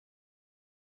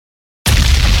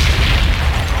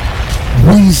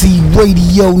Weezy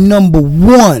Radio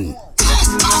 #1.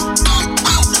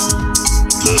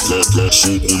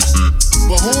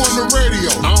 But who on the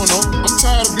radio? I don't know. I'm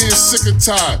tired of being sick and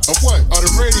tired of what? Of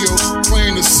the radio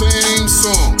playing the same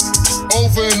song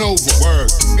over and over. Word.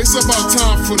 It's about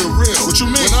time for the real. What you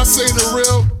mean? When I say the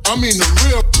real, I mean the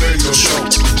real radio show.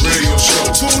 Radio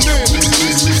show. Tune in.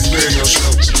 Radio show.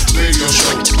 Radio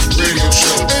show. Radio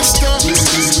show. It's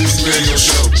the radio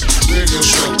show. Radio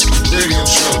show. Radio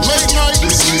show. Late night.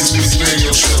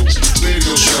 Radio show.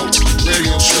 Radio show.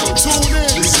 Radio show. Tune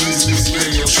in.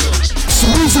 Radio show.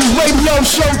 Weezy Radio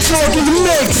Show talking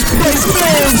mix, play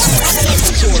fans.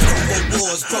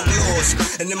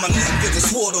 And in my neck is a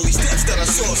sword. All these steps that I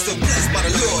saw, still blessed by the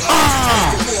Lord.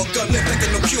 The war gun, never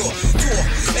get no cure. Tour,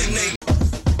 A-Nate,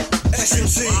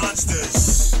 SMC.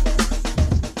 Monsters.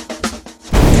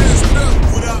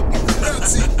 What up?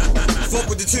 Fuck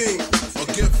with the team.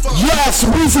 Yes,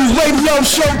 Weezy Radio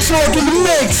Show talking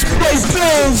mix, play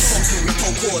fans.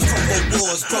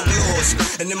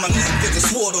 And in my neck is a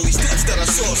sword. All these steps that I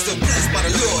saw, still blessed by the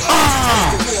Lord.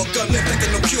 The war gun, never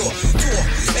get no cure. Tour,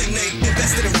 A-Nate,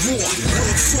 invested in war.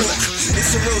 Real talk,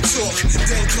 it's a real talk.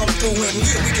 Then come through and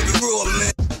yeah, we give it raw,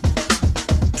 man.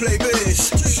 Play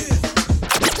bass.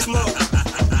 Smoke.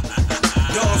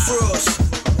 Dawn Frost.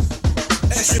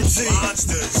 SMC.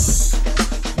 Monsters.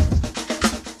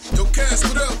 Yo, Cass,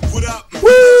 what up? What up?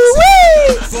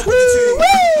 Woo-wee! Fuck with the team.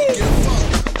 Get fucked.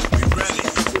 We ready.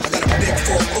 I got a big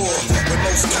 4-4 with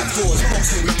most dope fours.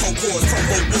 Mostly we poke wars,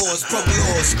 promo wars, promo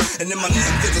laws. And in my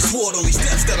neck is a sword. All these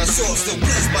steps that I saw, still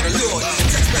blessed by the Lord.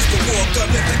 Text best the war, gun,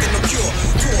 never get no cure.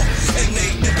 Tour,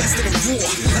 A-Nate, invested in war.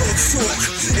 Real talk,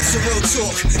 it's a real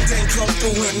talk. Then come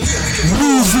through and yeah, we get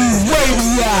Weezy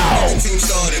Radio. The team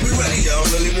started, we ready. Y'all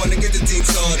really wanna get the team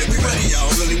started. We ready. Y'all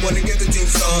really wanna get the team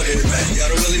started. Ready. Y'all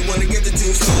don't really wanna get the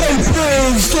team started. Play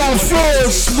fans, don't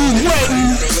force, we waiting.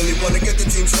 Y'all don't really wanna get the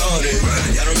team started.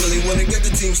 Y'all don't really wanna get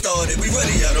the team started. We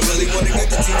ready. Y'all don't really wanna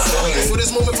get the team started. For this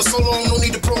moment for so long, no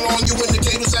need to prolong. You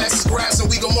indicators, ass is grass, and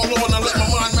we go more on. I let my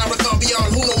mind marathon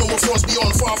beyond. Who know no more force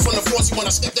beyond? Far from the force. When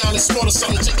I step down and slaughter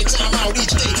something, taking time out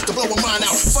each day to blow a mind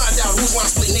out. Find out who's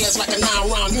wants splitting hairs like a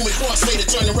 9-round. Human boss later,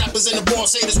 turning rappers into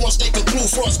boss haters. Once they conclude,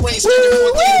 frost brains, making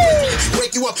more data.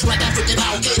 Break you up like African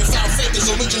Al-Qaeda. Foul fakers,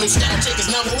 original style takers.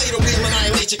 Now or later, we'll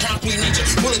annihilate your complete nature.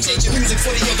 Bullet change your music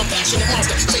for the younger passionate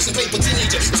monster. Chasing paper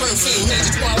teenager, turn fiend,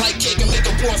 major twilight cake and make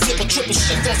a broad flip a triple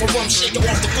shift off a rum shaker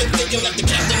off the clip, thinking left the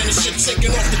captain in the ship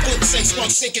sinking off the clip, same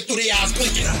spark sinking through the eyes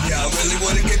blinking. Y'all really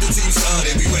wanna get the team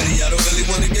started. We ready. Y'all don't really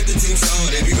wanna get the team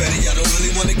started. We ready. Y'all don't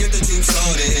really wanna get the team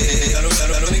started. Y'all don't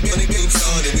really wanna get the team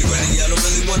started. We ready. Y'all don't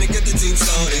really wanna get the team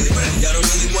started. Y'all don't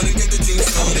really wanna get the team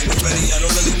started. We ready. Y'all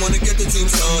don't really wanna get the team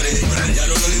started. Y'all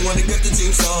don't really wanna get the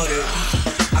team started.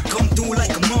 I come through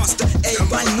like a monster.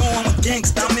 Everybody know I'm a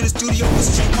gangsta. I'm in the studio with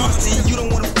straight monster. And you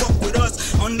don't wanna fuck with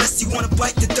us unless you wanna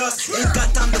bite the dust. Ain't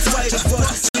got time to fight us, fuck.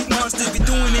 Street monsters be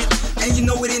doing it, and you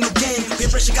know it ain't no game. Peer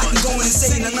pressure got them going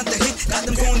insane. Another hit got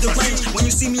them going the range. When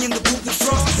you see me in the booth with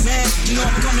Frost, man, you know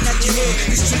I'm coming at your head.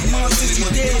 The street monsters, you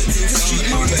dead. The street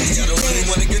monsters, you Y'all don't really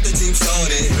dead. wanna get the team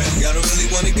started. Y'all don't really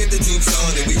wanna get the team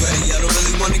started. We ready. Y'all don't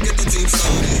really wanna get the team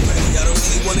started. Y'all don't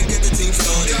really wanna get the team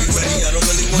started. We ready. Y'all don't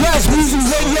really wanna. Yes, Weezy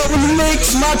Radio in the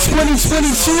mix, my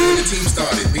 2022. Team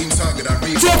started, beam target, I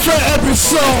read. Different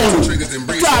episode. Triggers and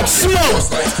breeze. Got smoke.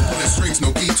 Pulling strings,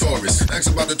 no guitarist. Ask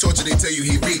about the torture, they tell you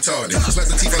he retarded. Slap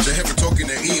the teeth out your head for talking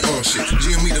that on shit.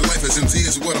 GME the life SMT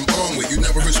is what I'm on with. You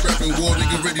never heard scrapping war,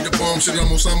 nigga ready to bomb shit.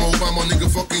 I'm Osama Obama, nigga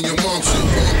fucking your mom shit.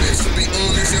 Bomb bitch, to be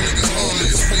honest, your niggas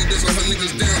harmless. Play this, I hunt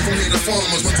niggas down from here to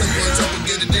farmers. My take on top and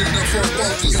get it in the front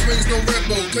bonkers. Your rings no red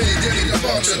bow, playing Jenny the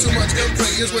Barcher. Too much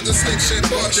gunplay is what the slick shit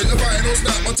barcher. The fire don't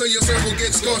stop until your circle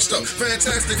gets scorched up.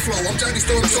 Fantastic flow, I'm Johnny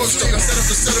Storm torched up. I set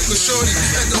up the shorty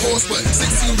at the horse butt.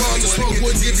 16 bars of smoke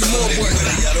would give you more butt.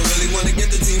 Y'all don't really wanna get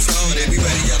the team started. We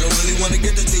ready. Y'all don't really wanna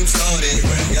get the team started.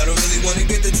 Y'all don't really wanna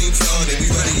get the team started. We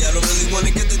ready. Y'all don't really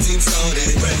wanna get the team started.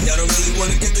 Y'all don't really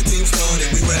wanna get the team started.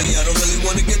 We ready. Y'all don't really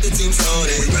wanna get the team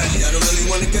started. Y'all don't really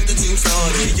wanna get the team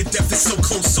started. Yeah, your death is so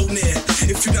close, so near.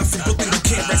 If you're not from Brooklyn, you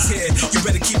can't rest here. You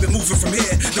better keep it moving from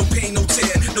here. No pain, no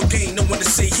tear, no gain, no one to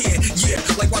say here. Yeah,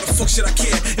 like why the fuck should I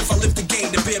care if I live the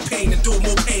game to bear pain, endure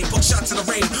more pain, buck shots in the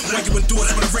rain. Why you endure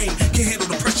when the rain can't handle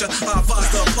the pressure? I advise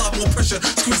to apply more pressure.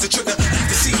 Squeeze the trigger, leave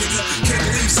the scene, nigga. Can't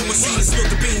believe someone seen us spill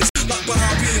the beans. Locked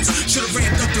behind beams, should've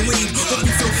ramped up and leaned. Hope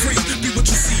you feel free, be what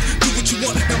you see, do what you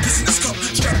want. Now piss in this cup,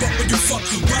 strap up when you fuck.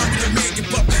 Ride with your man, get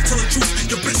buck. Tell the truth,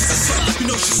 your bitch is a slut. You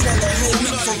know she swallow a whole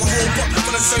nut for a whole buck.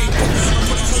 For the same buck, I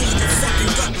put a hole in your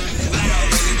fucking gut. Y'all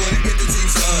really wanna get the team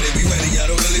started. We ready. Y'all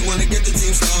don't really wanna get the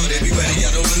team started. We ready.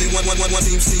 Y'all don't really really want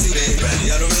team seated.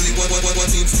 Y'all don't really want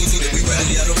team seated. We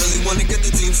ready. Y'all don't really want to get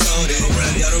the team started.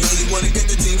 Y'all don't really want to get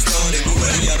the team started. We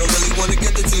ready. Y'all don't really want to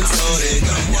get the team started.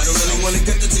 Y'all don't really want to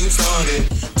get the team started.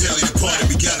 Daily the party,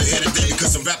 we gather here today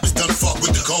cause some rappers done fuck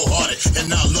with the cold-hearted. And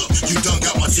now look, you done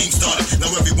got my team started. Now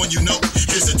everyone you know,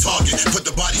 here's a target. Put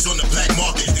the bodies on the black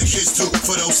market. And here's two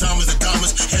for those Simons and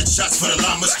Diamonds. Headshots for the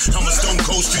llamas. I'm a stone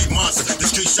cold street monster. The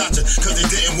street shot you cause they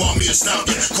didn't want me to stop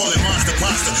you. Call it monster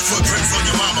pasta. Footprints on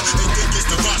your mama. They think it's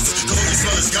the roster cause all you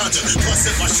smell is ganja. Plus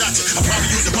if I shot you, I probably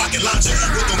use a rocket launcher.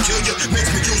 What gon' kill you makes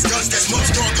me use guns that's much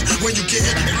stronger. When you get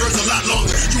hit, it burns a lot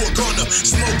longer. You a gunner,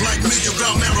 smoke like me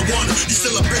around marijuana. You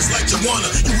still a bitch like Joanna.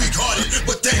 You weak-hearted,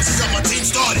 but thanks, you got my team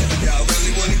started. Y'all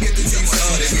really wanna get the team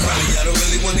started. We ready. Y'all don't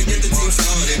really wanna get the team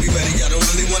started. We ready. Y'all don't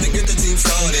really wanna get the team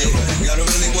started. Y'all don't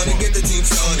really wanna get the team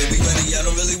started. We ready. Y'all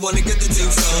don't really wanna get the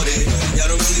team started. Y'all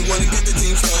don't really wanna get the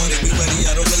team started. We ready.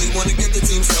 Y'all don't really wanna get the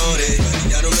team started.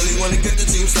 Y'all don't really wanna get the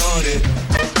team started.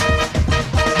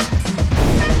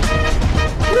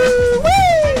 Woo-wee!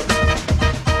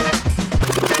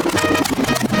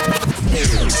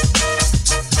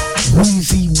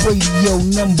 Weezy Radio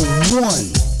number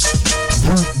 1.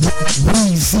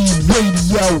 Weezy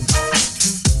Radio.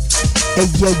 Hey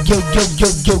yo yo yo yo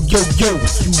yo yo yo.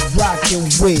 You rockin'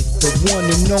 with the one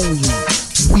and only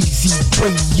Weezy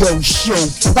Radio Show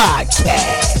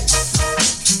podcast.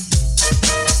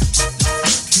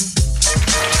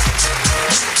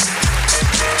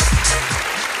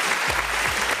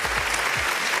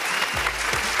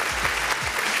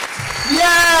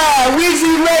 Yeah,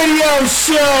 Weezy Radio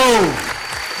Show.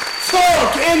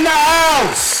 Talk in the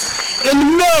house, in the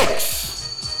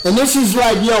mix. And this is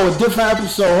like, yo, a different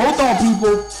episode. Hold on,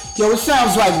 people. Yo, it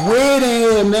sounds like weird in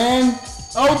here, man.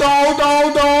 Hold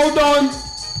on.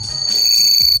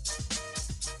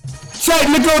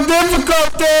 Technical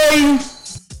difficulty.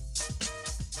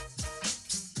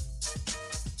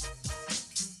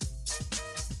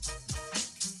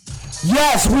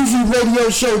 Yes, Weezy Radio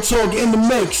Show talk in the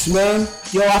mix, man.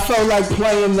 Yo, I felt like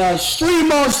playing the Street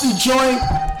Monster joint.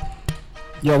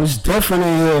 Yo, it's different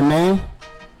in here, man.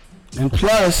 And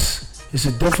plus, it's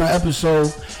a different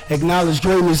episode. Acknowledge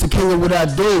greatness, the king of what I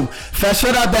do. Fast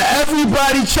shout out to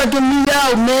everybody checking me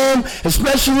out, man.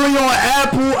 Especially on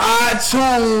Apple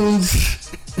iTunes.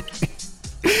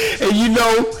 And you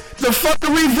know, the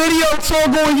fuckery video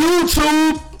talk on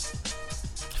YouTube.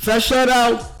 Fast shout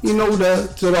out, you know,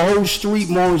 to the whole Street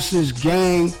Monsters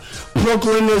gang.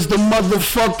 Brooklyn is the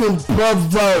motherfucking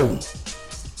brother.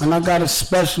 And I got a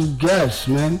special guest,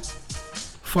 man.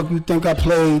 Fuck you think I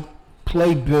play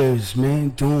biz, man.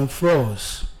 Doing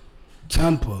Frost,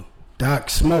 Temper,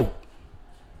 Doc Smoke,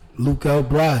 Luke El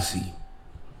Brasi.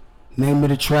 Name of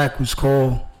the track was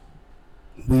called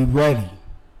We Ready.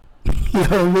 You know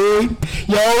what I mean?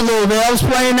 Yo, hold on, man. I was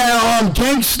playing that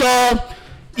Gangstar,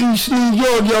 East New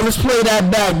York. Yo, let's play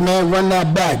that back, man. Run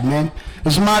that back, man.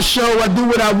 It's my show. I do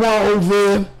what I want over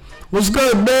here. What's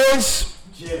good, biz?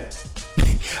 Yeah.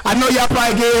 I know y'all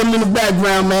probably can hear him in the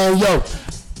background, man. Yo,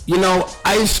 you know,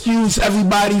 I excuse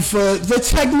everybody for the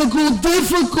technical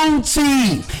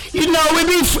difficulty. You know, it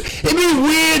be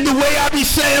weird the way I be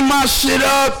saying my shit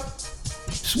up.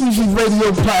 Weezy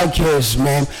Radio Podcast,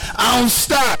 man. I don't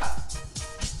stop.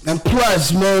 And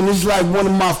plus, man, it's like one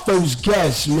of my first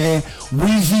guests, man.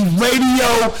 Weezy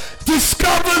Radio,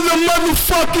 discover the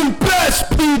motherfucking best,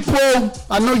 people.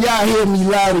 I know y'all hear me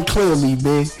loud and clearly,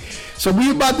 man. So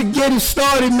we about to get it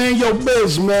started, man. Yo,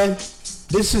 biz, man.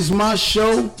 This is my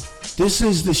show. This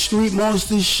is the Street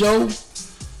Monsters show.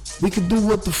 We can do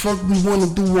what the fuck we want to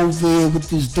do over here with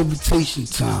this debatation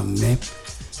time, man.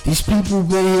 These people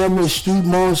been here, man, Street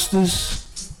Monsters.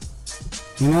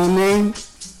 You know what I mean?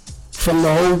 From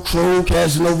the whole crew,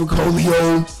 Casanova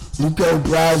Colio, Luke El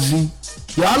Brasi.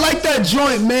 Yo, I like that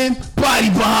joint, man. Body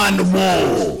behind the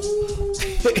wall.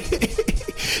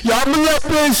 Yo, I'ma let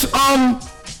this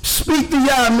speak to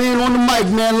y'all, man, on the mic,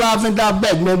 man, live and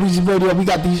direct, man. Weezy Radio, we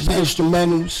got these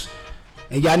instrumentals.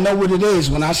 And y'all know what it is.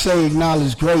 When I say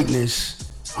acknowledge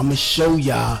greatness, I'ma show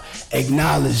y'all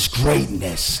acknowledge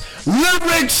greatness.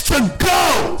 Lyrics to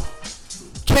go!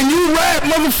 Can you rap,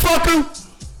 motherfucker?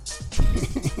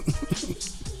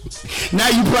 Now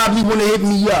you probably want to hit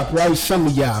me up, right? Some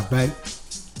of y'all, right?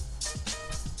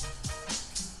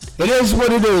 It is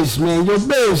what it is, man. Your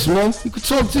biz, man. You can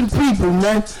talk to the people,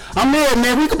 man. I'm here,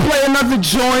 man. We can play another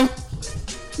joint,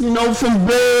 you know, from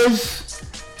Biz.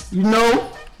 You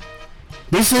know,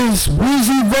 this is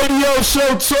Weezy Radio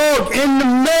Show Talk in the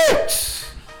mix.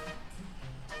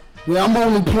 Yeah, I'm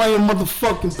only playing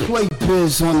motherfucking play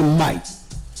Biz on the mic.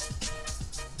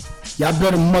 Y'all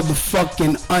better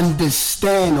motherfucking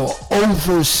understand or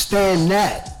overstand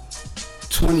that.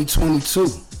 2022.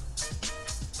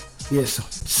 Yes,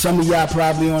 some of y'all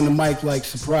probably on the mic like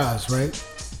surprise, right?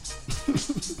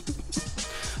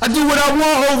 I do what I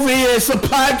want over here. It's a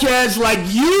podcast like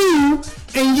you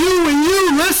and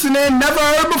you listening never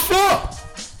heard before.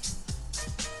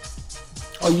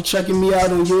 Oh, you checking me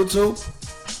out on YouTube?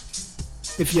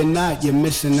 If you're not, you're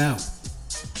missing out.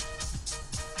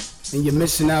 And you're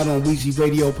missing out on Weezy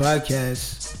Radio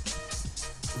Podcast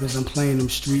because I'm playing them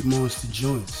Street Monster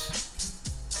joints.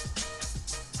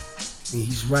 And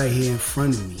he's right here in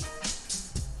front of me.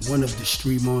 One of the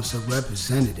Street Monster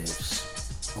representatives.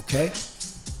 Okay?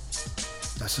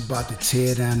 That's about to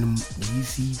tear down the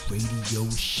Weezy Radio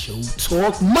Show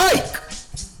Talk mic.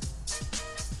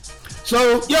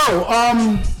 So, yo,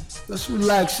 let's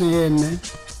relax in here, man.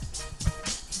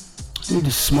 Need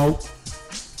to smoke.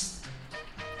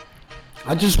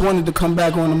 I just wanted to come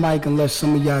back on the mic and let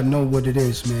some of y'all know what it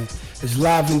is, man. It's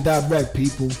live and direct,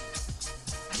 people.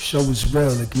 Show is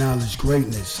real, acknowledge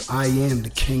greatness. I am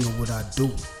the king of what I do.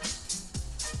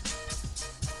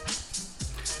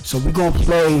 So we're gonna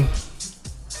play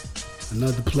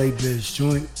another Play Biz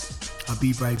joint. I'll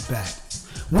be right back.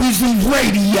 Weezy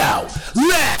Radio,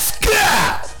 let's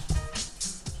go!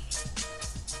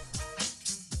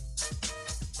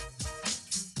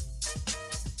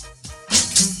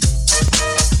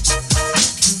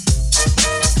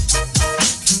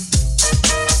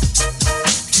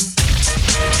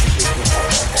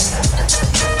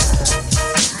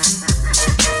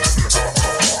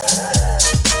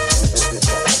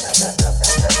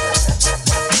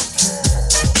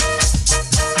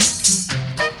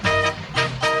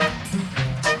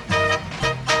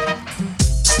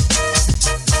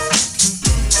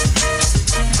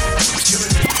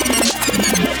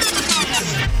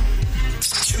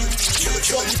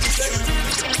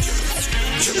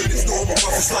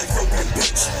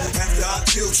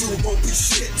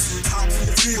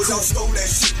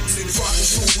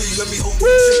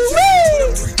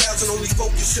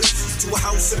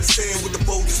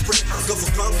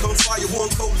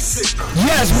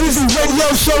 Yes, Weezy Radio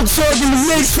Show Talk in the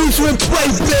mix featuring Play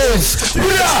Biz.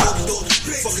 What up?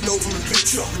 Fucking over and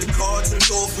bitch up with the cards and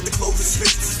off with the clothes and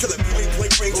spits. Kill that point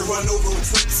blank range to run over and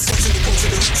flip. Watching the motion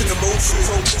and reaching emotions.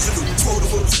 All visual.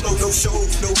 Quotable, slow, no show,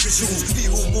 no visuals. He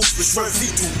who moves with runs, he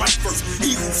do right first.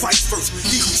 He who fights first,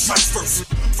 he who strikes first.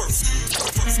 First.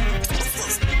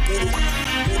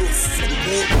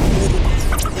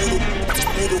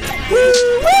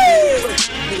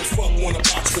 Who the fuck wanna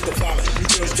box with the vomit? You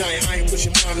girls giant, I ain't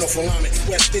pushing mine off alignment.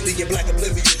 West Indian, black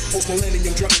oblivion. Post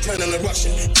millennium, drunk and turning to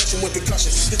Russian. Russian with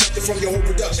percussion. Deducted from your whole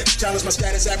production. Challenge my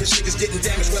status, average niggas getting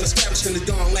damaged. Well established in the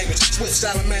dawn language. Swift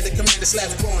salamander, commander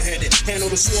slash brawn-handed.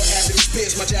 Handle the sword after these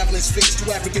pierce my javelin's face.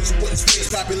 Two Africans who wouldn't space.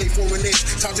 Populate foreign names.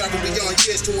 Time travel beyond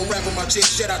years to unravel my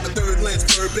chest. Shut out the third lens.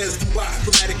 Bird bends Dubai.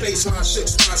 Chromatic baseline. Shook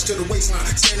spines to the waistline.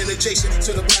 Standing adjacent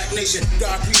to the black nation.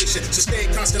 God creation. Sustain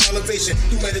constant elevation.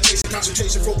 Through meditation,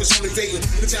 concentration, focus on evading.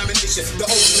 Contamination. The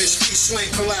ultimate street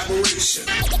slang collaboration.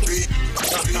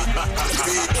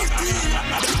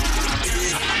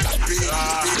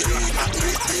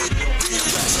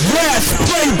 Yes,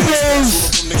 Play Biz.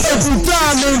 Purple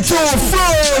Diamond, Joe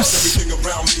Frost. Everything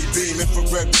around me beam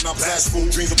infrared when I blast full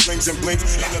dreams of blings and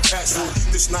blinks in the past room.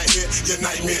 This night here, your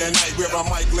nightmare tonight where I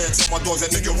might glare. Tell my dogs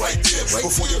that nigga right there.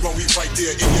 Before you run, we right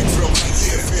there. In your grill, right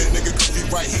here. Fear nigga could be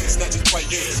right here. Snatch it right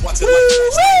here. Watch it like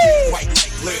white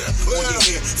light glare. On your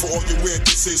hair, for all you wear,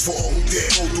 this is for all who dare.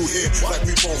 Go through here, like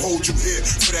we won't hold you here.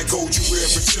 For that gold you wear,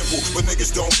 it's simple. But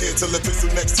niggas don't care till the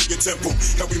pistol next to your temple.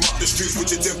 And we mop the streets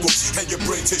with your dimples and your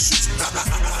brain tissues.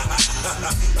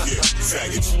 Yeah,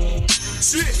 faggots.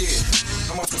 Shit.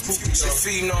 Yeah. I'm off the proof, y'all.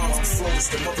 Phenom, flow is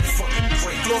the motherfucking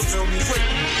great. Flow, feel me? Great.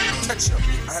 Catch up.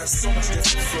 I have so much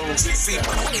different flows. Phenom.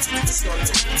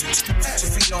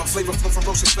 Phenom, flavor, flow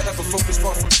ferocious, forever focused,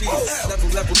 far from fear.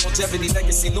 Level, longevity,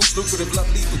 legacy, loose, lucrative, love,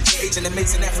 lethal. Agent,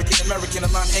 amazing, African American,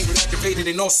 aligned, angry, activated,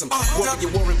 and awesome.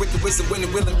 Warrior, wicked, wisdom, winning,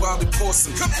 willing, wild, and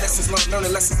awesome. Lessons learned,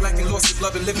 learning, lessons lacking, losses,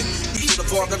 loving, living. Evil,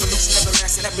 evolved, revolution,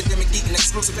 everlasting, epidemic, eating,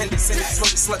 exclusive, independent,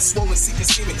 floating, sluts, swollen, seeking,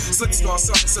 scheming. Slick star,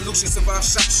 solving solutions, survive,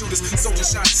 shot shooters, soldier,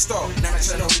 shining star. Now that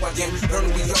you know who I am, learn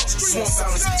who we are. Sworn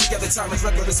silence, together, silence,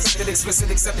 record, respected, explicit,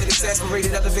 accepted,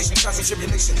 exasperated, elevation, trials and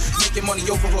tribulation. Making money,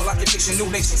 overall occupation, new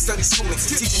nation, study, schooling,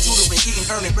 teaching, tutoring, eating,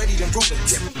 earning, ready, and ruling.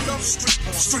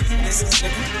 Street, this is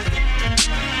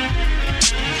nigga.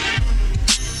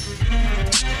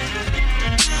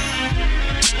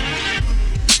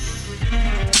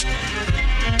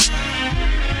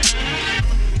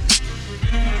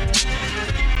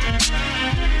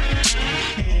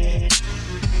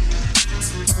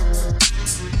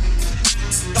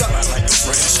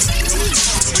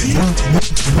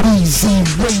 Weezy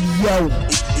Radio.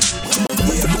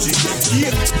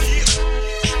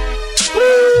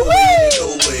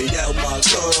 No way out my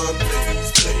gun, please,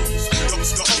 please.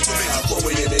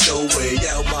 No way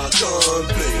out my gun,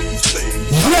 please,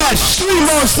 please. Yes, Street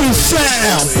Monster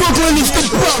sound. Brooklyn is the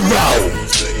borough.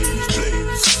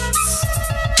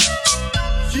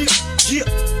 Yeah.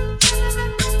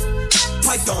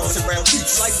 Pythons around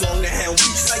beats, lifelong to hound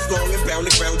beats, lifelong and bound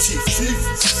to ground chief.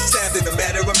 Stabbed in a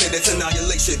matter of minutes,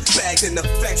 annihilation. Bagged in the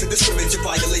facts of discrimination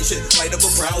violation. Right of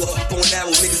a prowler, bow and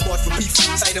arrow, niggas march for beef.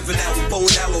 Sight of an hour, bow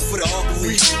and arrow for the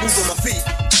armory. Move on my feet.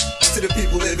 To the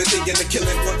people that have been thinking of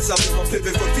killing once I leave my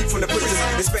pivot from feet from the prison.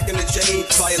 Inspecting the chain,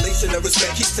 violation of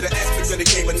respect. Keep to the aspects of the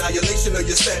game, annihilation of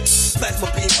your steps.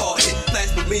 Plasma beam hard hit,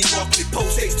 plasma beam marketed.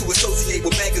 Post haste to associate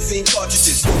with magazine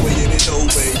cartridges. One way in and no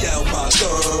way out my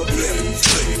gun, please,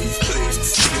 please,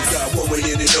 please. Niggas got one way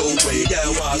in and no way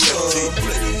out my gun,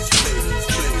 please, please,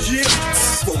 please. Yeah.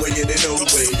 One way in and no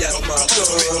way out my gun,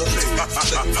 please.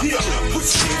 Yeah.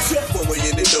 One way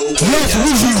in and no way Yes,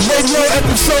 Weezy Radio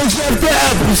episodes after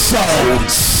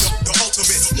episodes.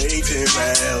 Changing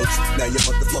rounds, now your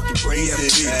motherfucking brains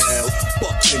is out.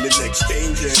 Fucking and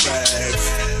exchanging rounds.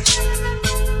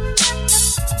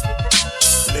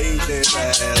 Changing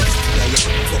rounds, now your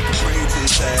motherfucking brains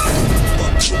is out.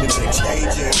 Fucking and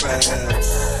exchanging rounds.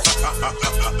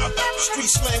 Street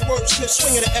slang words, slip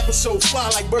swinging the episode. Fly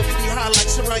like burgundy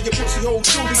highlights around your pussy hole.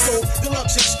 Truly gold,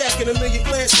 deluxe and stacking a million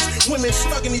glances. Women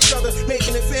slugging each other,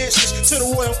 making advances to the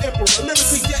royal emperor.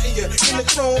 Lyrically getting you in the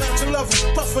throne out to level.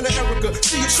 Puffin' to Erica.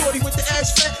 See a shorty with the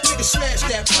ass fat? Nigga smash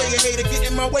that. Player hater, get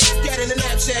in my way. Get in the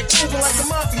knapsack. Moving like a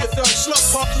mafia thug. Slug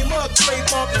pop your mug.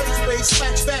 Trademark, crazy base.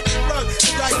 Slash fat. Rug.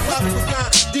 The diabolical nine.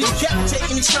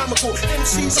 Decapitating these comical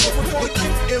MCs overboard.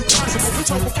 Impossible.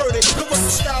 Talk perverted. Look up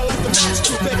the style like the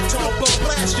master. Better talk, blow,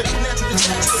 blast you. Natural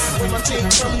disaster. When my team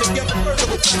come together, further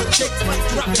with the take flight,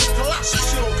 dropping the colossal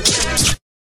shit on the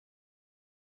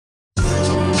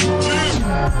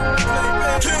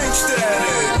King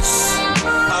status.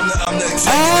 I'm the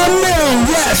Oh man,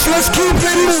 yes, let's keep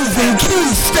it moving.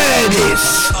 King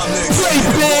status. Great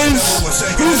Biz.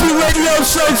 Weezy Radio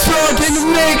Show Talk in the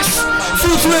mix.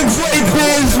 Featuring Great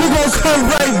Biz. We're gonna come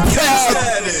right back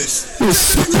and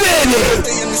spin it.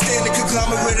 They understand the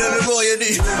conglomerate of the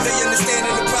royalty. They understand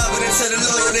the providence of the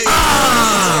loyalty.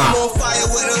 I'm on fire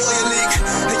with an oil leak.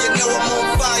 And you know I'm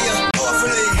on fire,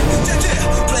 awfully.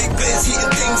 Play biz,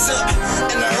 heating things up.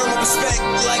 And I earn my respect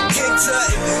like King Tut.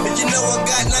 And you know I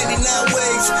got 99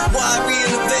 ways why I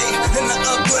re-innovate and I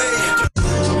upgrade.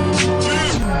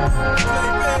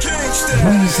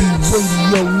 Weezy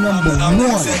Radio number I'm the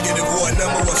one. executive one,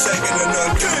 number one, second to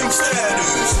none. King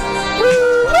status.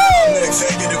 I'm the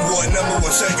executive one, number one,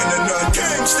 second to none.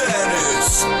 King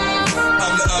status.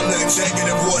 I'm the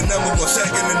executive one, number one,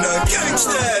 second to none. King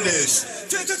status.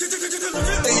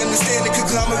 They understand the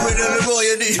conglomerate of the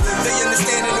royalty. They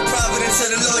understand the providence of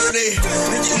the loyalty.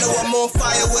 And you know I'm on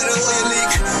fire with an oil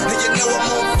leak. And you know I'm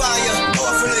on fire,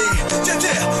 awfully.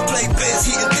 Play biz,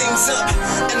 heating things up.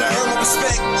 And I earn my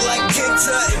respect like King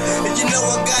Tut. And you know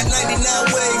I got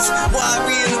 99 ways why I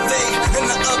re-innovate and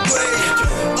I upgrade.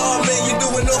 Oh man, you're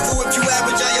doing awful if you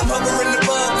average. I am hovering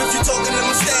above if you're talking to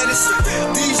my status.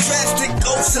 These drastic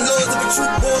oaths and laws of a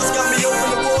true boss got me over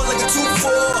the wall like a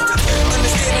 2-4.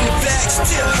 Understanding the facts,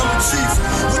 yeah, I'm a chief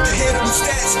with the handable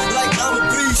stats like I'm a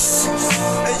beast.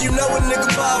 And you know a nigga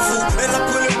powerful, and I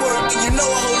put in work, and you know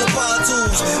I hold the power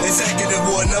tools. Executive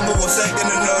one, number one, second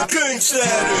to none. King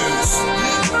status.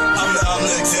 I'm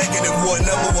the executive one,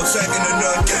 number one, second to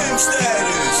none. King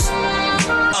status.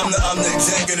 I'm the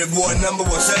executive one, number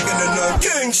one, second to none.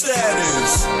 King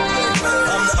status.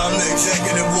 I'm the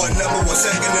executive one, number one,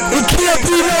 second to none. It can't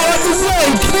be no other way.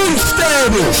 King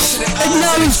status.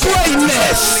 Acknowledge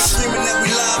greatness. Screaming that we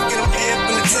live, get them amp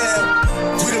in the town.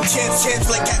 We them champs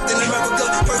like Captain America.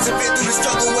 Persevere through the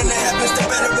struggle when it happens to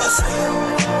better us.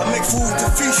 I make food to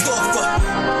feast off of.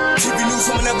 TV news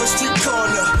from another street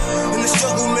corner. In the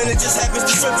struggle, man, it just happens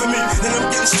to strengthen me. And I'm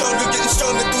getting stronger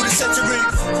through the century.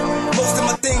 Most of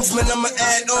my things, man, I'ma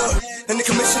add on. And the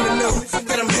commissioner know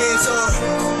that I'm hands on.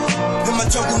 And my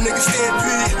jungle nigga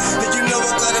stampede. And you know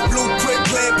I got a blueprint,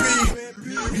 plan B.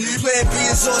 Plan B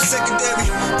is all secondary.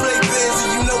 Play biz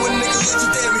and you know a nigga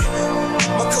legendary.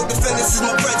 My co-defendants is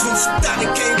my brethren. Donnie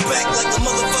came back like a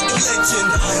motherfucking legend.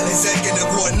 Executive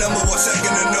one, number one,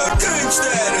 second to none. King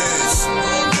status.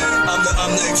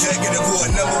 I'm the executive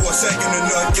one, number one, second to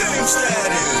none. King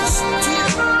status.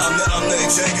 I'm the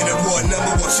executive one,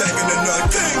 number one, second to none.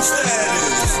 King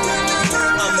status.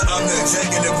 I'm the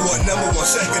executive one, number one,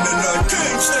 second to none.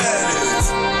 King status.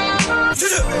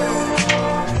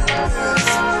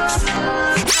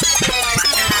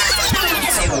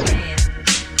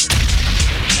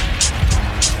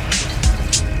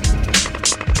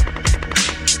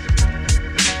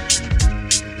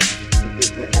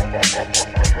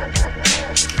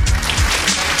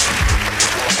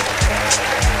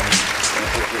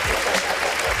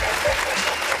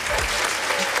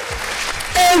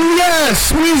 Yes,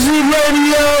 Weezy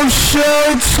Radio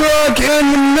Show Talk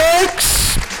in the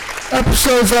mix.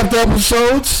 Episodes after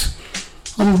episodes.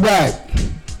 I'm back.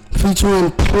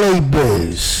 Featuring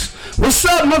Playbiz. What's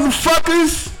up,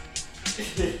 motherfuckers?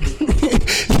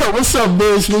 Yo, what's up,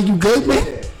 Biz? Man, you good,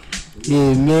 man?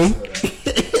 Yeah, man.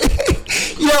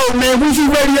 Yo, man, Weezy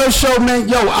Radio Show, man.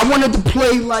 Yo, I wanted to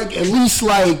play at least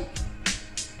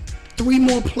 3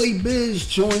 more Playbiz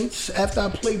joints after I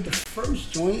played the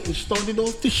first joint and started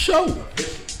off the show.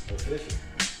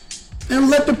 And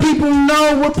let the people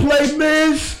know what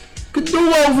Playbiz could do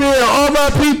over here.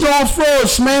 R.I.P. Dawn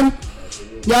Frost, man.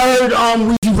 Y'all heard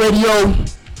Weezy Radio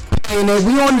playing it.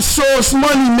 We on the Source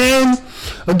Money, man.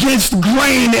 Against the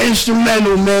Grain, the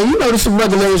instrumental, man. You know this is a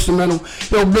regular instrumental.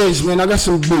 Yo, Biz, man, I got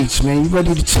some beats, man. You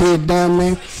ready to tear it down,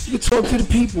 man? You can talk to the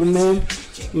people, man.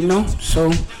 You know?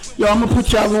 So, yo, I'm gonna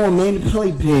put y'all on, man, to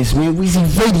Playbiz, man. Weezy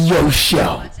Radio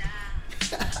Show.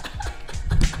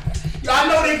 Yo, I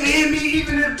know they can hear me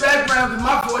even in the background because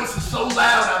my voice is so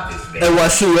loud out this bitch.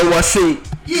 NYC.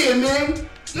 Yeah, man.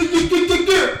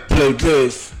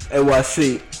 Playbiz,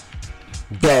 NYC.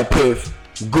 Dad Piff,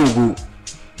 Google.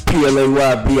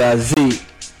 PLAYBIZ.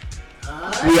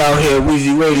 We out here,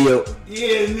 Weezy Radio.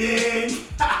 Yeah, man.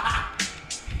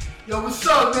 Yo, what's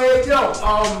up, man? Yo,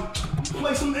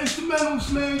 play some instrumentals,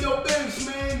 man. Yo, Biz,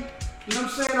 man. You know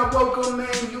what I'm saying? I welcome,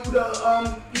 man, you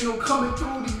to, coming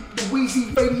through the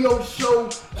Weezy Radio Show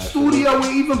studio and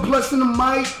even blessing the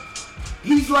mic.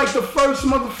 He's like the first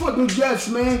motherfucking guest,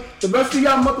 man. The rest of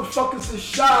y'all motherfuckers is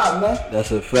shy, man.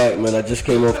 That's a fact, man. I just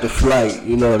came off the flight.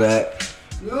 You know that.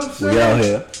 You know what I'm saying? We out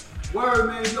here. Word,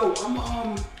 man. Yo, I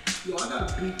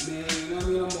got a beat, man. You know what I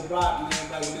mean? I'm a rock, man,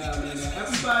 right now, man.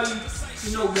 Everybody,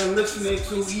 been listening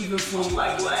to even from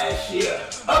last year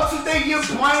up to they get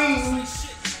playing.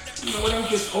 It ain't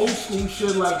just old school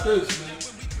shit like this, man.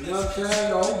 You know what I'm saying?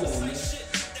 Yo, hold on, man.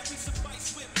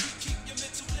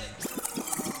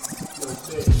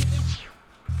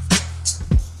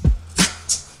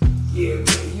 Yeah,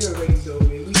 man, you already know,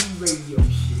 man. We do radio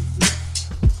shit.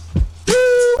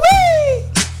 Woo-wee!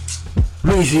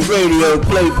 Weezy Radio,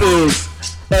 Playbiz,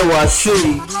 NYC.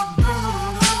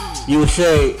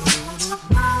 USA.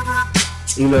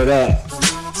 You know that.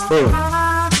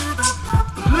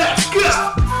 Let's go!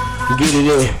 Get it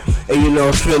in. And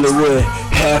I'm feeling win.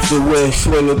 Half the win,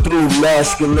 swinging through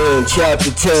masculine.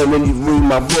 Chapter 10 when you read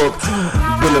my book.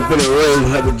 Been up in the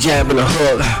ring like a jab and a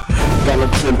hook. Got no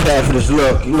clean path for this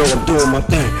look. You know I'm doing my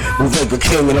thing. Move like a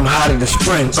king and I'm hot in the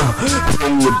spring.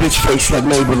 In your bitch face like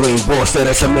Maybelline. Boss said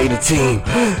that's I made a team.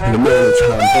 In the morning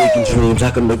time, baking dreams.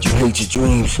 I can make you hate your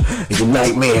dreams. And your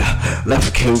nightmare. Left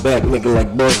and came back, nigga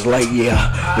like Buzz Lightyear.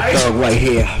 The thug right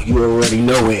here, you already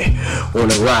know it. On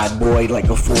a ride, boy, like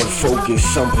a Ford Focus.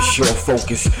 I'm for sure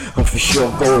focused. I'm for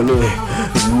sure going in.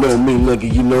 If you know me,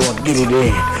 nigga, you know I get it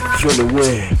in. Feel the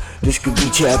win. This could be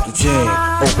chapter 10.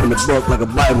 Open the book like a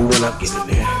Bible when I get it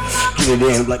in. Get it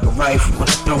in like a rifle when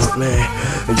I throw it, man.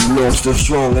 And you know I'm still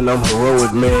strong and I'm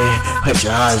heroic, man. Had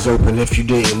your eyes open if you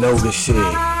didn't notice it.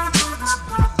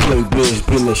 Playbiz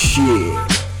been the shit.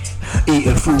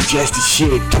 Eating food just the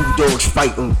shit. 2 dogs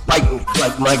fighting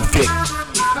like Mike Vick.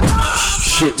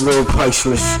 Shit real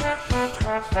priceless.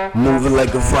 Moving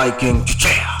like a Viking.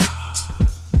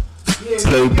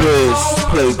 Playbiz.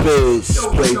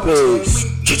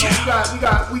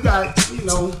 We got,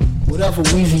 whatever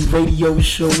Weezy Radio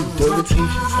Show, Dirtation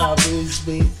Top is,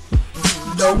 man.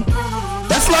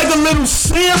 That's like a little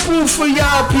sample for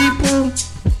y'all people.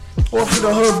 Or for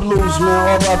the Hood Blues,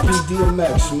 man. R.I.P.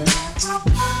 DMX, man.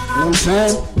 You know what I'm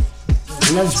saying?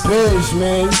 And that's Biz,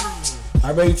 man. I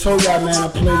already told y'all, man, I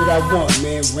play what I want,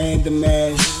 man. Random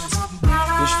ass,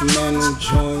 instrumental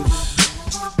joints.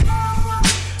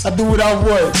 I do what I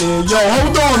want, man. Yo,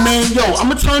 hold on, man. Yo, I'm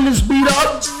gonna turn this beat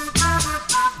up.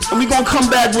 And we gonna come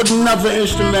back with another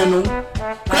instrumental.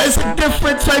 Cause it's a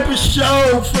different type of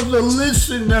show for the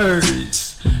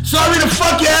listeners. Sorry to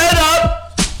fuck your head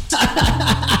up.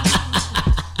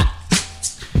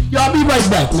 Yo, I'll be right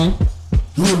back, man.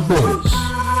 You boys.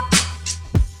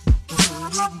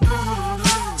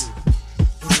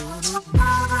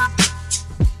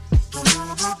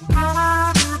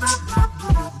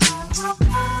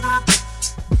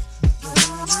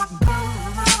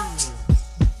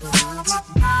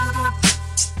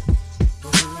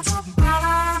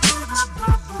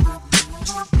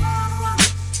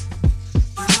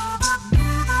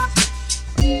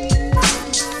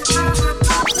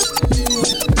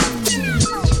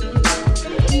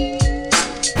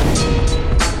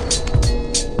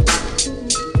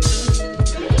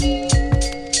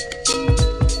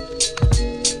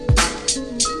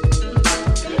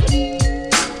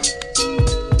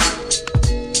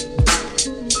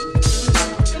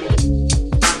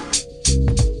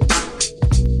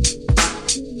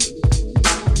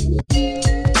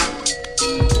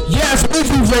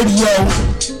 Radio.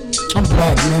 I'm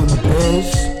back, man, with Biz.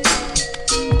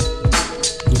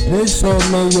 The Biz said,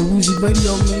 man, your Weezy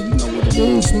Radio, man, you know what it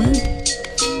is, man.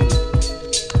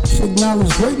 Signal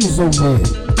is greatness over here.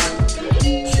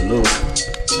 Salute.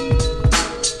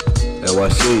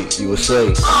 NYC, USA.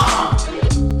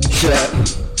 Chef.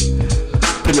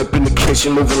 Pin up in the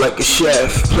kitchen, moving like a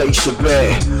chef. Place your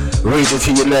bed, raise it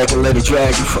to your neck and let it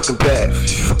drag you fucking back.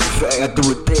 I do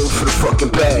a thing for the fucking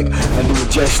bag. I do it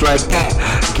just like that.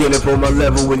 Get up on my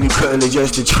level when you couldn't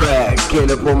adjust the track. Get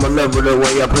up on my level the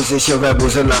way I position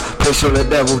rebels and I piss on the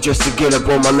devil just to get up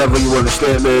on my level. You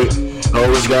understand me?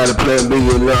 Always got a plan B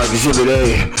and not exhibit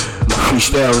A. My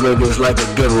freestyle niggas like a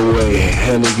giveaway.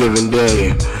 Any given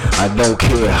day, I don't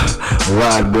care.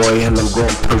 Ride boy and I'm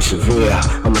gonna persevere.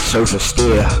 I'm a surfer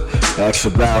steer. Ask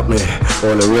about me.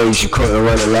 On the race you couldn't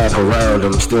run a lap around.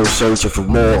 I'm still searching for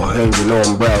more. Hanging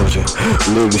on browsing.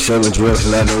 Niggas selling drugs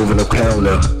and not over the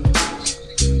counter.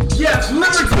 Yes,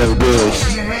 Play Biz.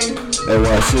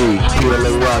 NYC.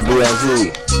 PLAY BIZ.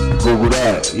 Google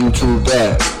that. YouTube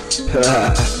that.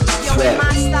 Fat. Yeah.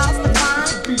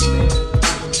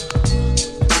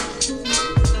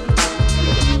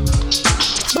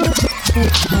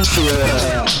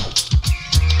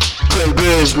 Play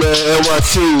Biz, man.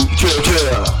 NYC.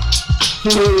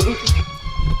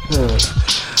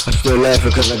 I'm still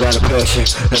laughing cause I got a passion.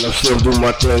 And I'm still doing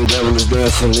my thing, devil is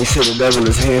dancing. They say the devil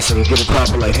is handsome, get it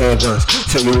poppin' like handguns.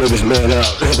 Tell you niggas man up,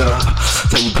 nigga.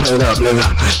 Tell you plan up, nigga.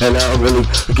 And I don't really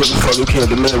give a fuck, you can't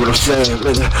demand what I'm saying,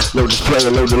 nigga. No display,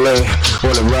 no delay.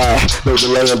 On the ride, no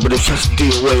delaying, but it's just a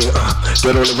DOA.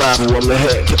 Get on the rival, I'm the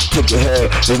head, take your head.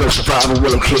 There's no survival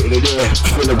when I'm kicking it in.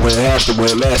 Finna win, have to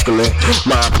win, masculine.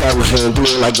 My powers in,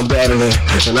 doing like I'm battling.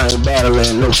 And I ain't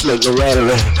battling, no snake, no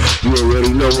rattling. You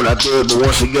already know what I did, but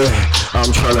once again, I'm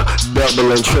tryna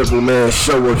double and triple, man.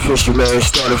 So official, man.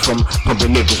 Started from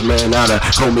pumping niggas, man. Now the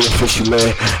homie official,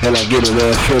 man. And I get it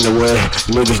there, finna win.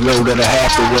 Niggas know that I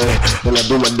have to win. And I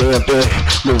do my damn thing.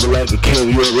 Moving like a king,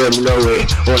 you already know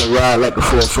it. On the ride like a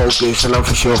full focus. And I'm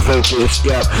for sure focused,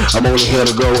 yep. I'm only here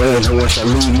to go in. And once I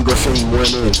leave, you gon' see me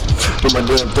winning. Do my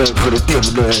damn thing for the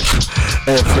dividends.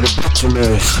 And for the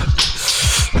bitchiness.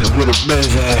 And where the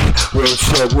Benz at? Real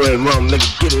talk, red rum, nigga,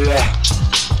 get it at.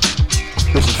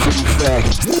 It's a free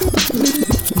fact.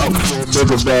 I'm for a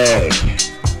bigger bag.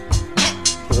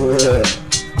 Yeah.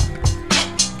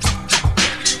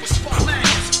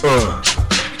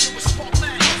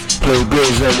 Play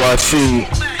Biz NYC.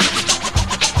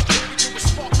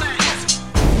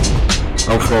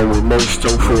 I'm from with most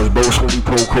don't force boast when we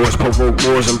pull course, provoke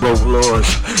wars and broke laws.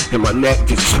 In my neck,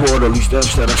 just swore all these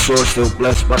steps that I saw, still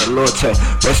blessed by the Lord. Tech,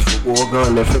 best for war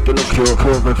gun, inflicting no cure,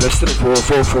 poor, invested in 4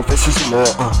 this is some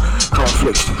more.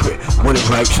 Conflicts to quit, winning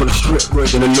rights on the strip,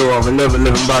 breaking the law, and never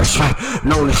living by the stripe.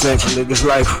 Known to snatch a nigga's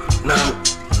life, nah,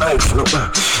 life, no,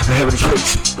 I have the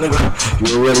traits, nigga,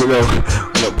 you already know.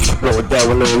 Blow it down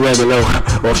with no oregano.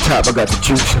 Off top, I got the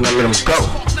juice and I let them go.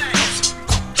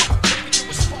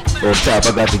 On top,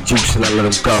 I got the juice and I let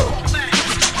them go.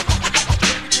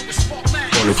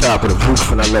 On the top of the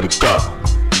roof and I let it go.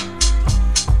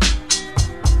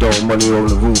 Throwing money on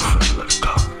the roof and I let it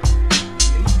go.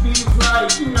 This beat is like,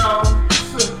 you know,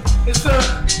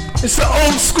 it's an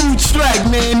old school track,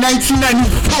 man,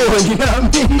 1994, you know what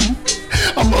I mean?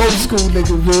 I'm an old school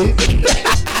nigga, man.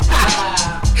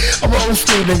 I'm an old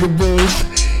school nigga, bitch.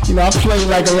 You know, I play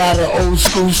like a lot of old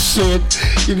school shit.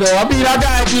 You know, I mean, I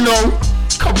got, you know,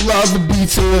 couple of other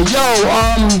beats here. Yo,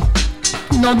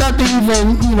 you know, not to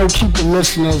even, you know, keep the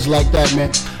listeners like that,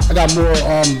 man. I got more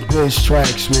Biz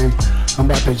tracks, man. I'm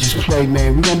about to just play,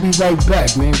 man. We're gonna be right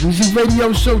back, man. Weezy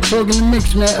Radio Show, talking the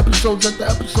mix, man. Episodes after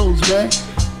episodes, man.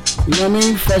 You know what I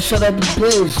mean? Fresh out of the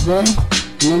Biz, man.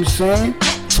 You know what I'm saying?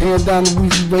 Tearing down the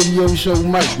Weezy Radio Show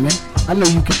mic, man. I know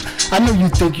you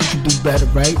think you could do better,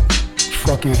 right?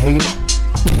 Fucking hater.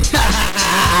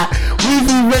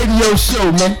 Weezy Radio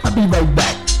Show, man. I'll be right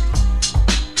back.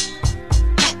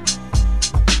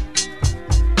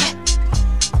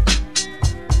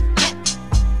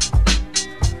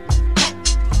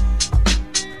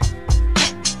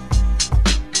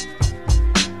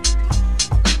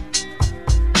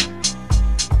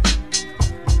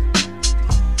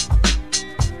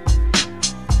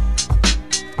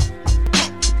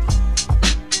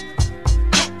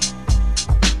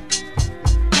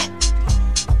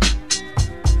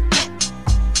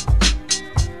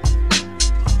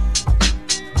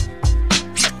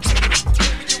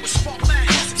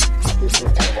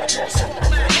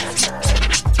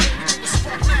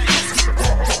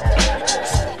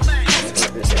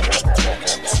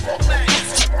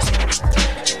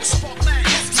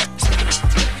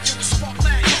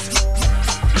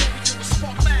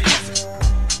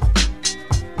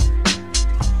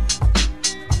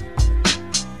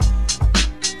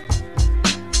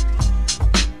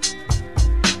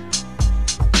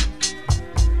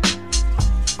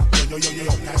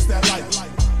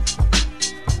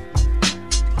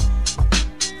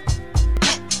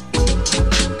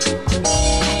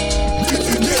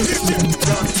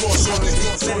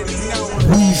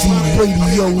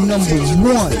 Radio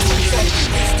 #1.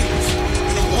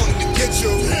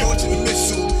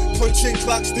 Punching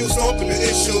clock, still stomping the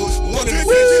issues. One of the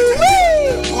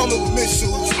armor with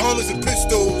missiles, armors and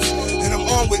pistols. And I'm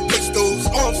armed with pistols,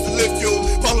 arms to lift you.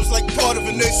 Problems like part of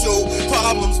initial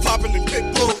problems, popping in pit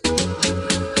bull.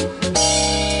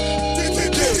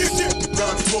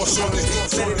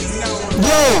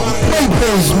 Yo,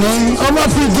 papers, man. I'm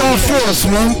up here going force,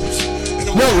 man.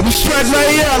 Yo, this track right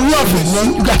here, I love it,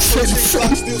 man. You got shit to say.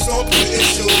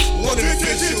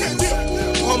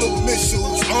 Armor with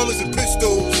missiles, armors and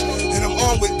pistols. And I'm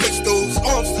armed with pistols,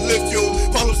 arms to lift you.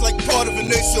 Problems like part of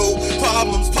initial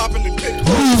problems, popping in pit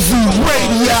bull. Weezy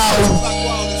Radio.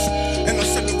 And I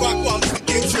set the rock wallets to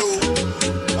get you.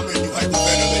 I make you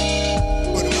hyperventilate,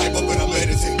 but I'm hyper, but I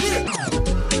meditate.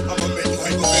 I'ma make you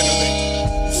hyperventilate.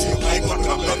 You see, I'm hyper, but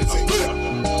I meditate.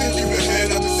 Think you your head,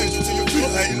 I can send you to your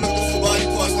feet. How you looking for body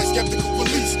parts like skeptical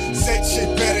police? Said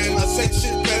shit better, and I said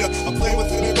shit better. I play with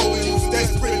it and go and use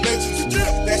desperate mentions.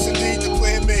 That's indeed the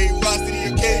plan made, rise to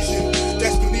the occasion.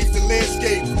 That's beneath the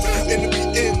landscape.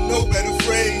 Enemy in no better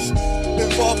phrase.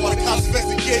 Involved by the cops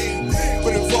investigating,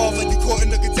 but involved like the court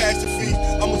in a catastrophe.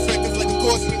 I'm effective like the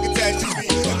cause of a catastrophe,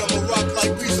 and I'm a rock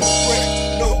like piece of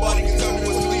bread. Nobody can tell me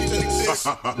what's belief that exists,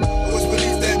 or what's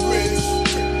beneath that bridge.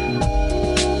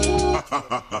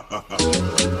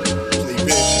 Play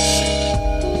bitch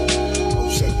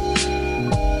and shit.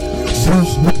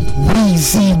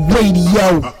 Weezy Radio.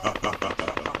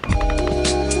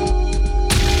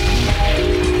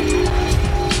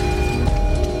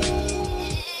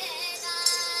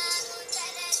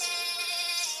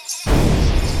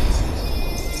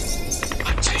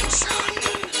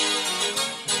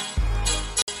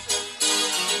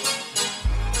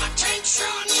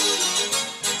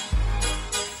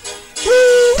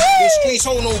 Streets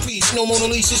hold no peace, no Mona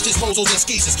Lisa's, disposals and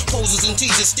skeezers, posers and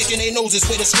teasers, sticking their noses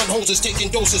where the sun hoses, taking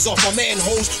doses off my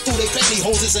manholes, through their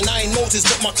pantyhoses and I ain't Moses,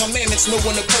 but my commandments no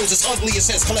one opposes. Ugly it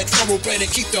says collect thoroughbred and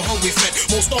keep the hungry fed.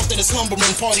 Most often it's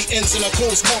slumbering, party ends in a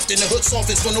closed coughed in the hood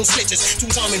office for no stitches.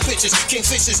 Two-timing bitches,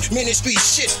 kingfishers, ministries,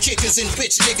 shit kickers and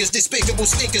bitch niggas, despicable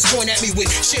stinkers point at me with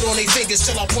shit on their fingers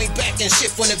till I point back and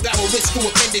shift when the barrel rips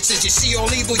through appendixes. You see all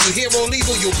evil, you hear all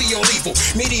evil, you'll be all evil.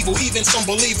 Medieval, even some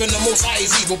believe in the most high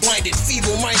is evil, blinded,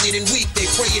 feeble-minded and weak, they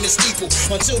pray in the steeple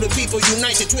until the people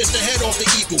unite to twist the head off the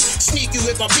eagle. Sneak you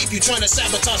if I peep you, trying to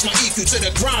sabotage my EQ to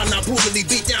the grind. I brutally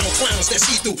beat down clowns that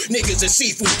see through niggas and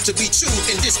seafood to be chewed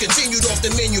and discontinued off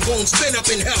the menu. Bones spin up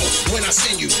in hell when I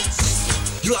send you.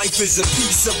 Life is a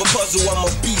piece of a puzzle. I'm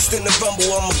a beast in the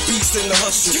rumble, I'm a beast in the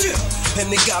hustle. And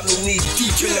they got me knee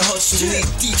deep in the hustle, knee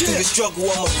deep in the struggle.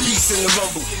 I'm a beast in the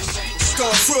rumble.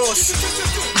 Scar Frost,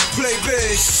 play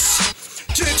bass.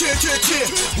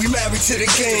 We married to the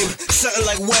game, something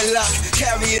like wedlock,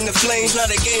 carrying the flames, not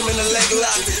a game in the leg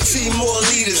lock. See more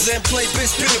leaders and play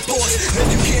bitch, be the boss. And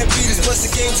you can't beat us, plus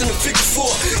the game's in the figure four.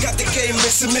 Got the game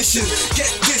in submission, get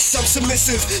this, I'm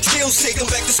submissive. Skills take them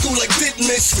back to school like did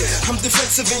miss. I'm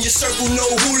defensive in your circle, no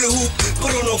hula hoop.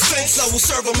 But on offense, I will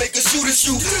serve or make a shooter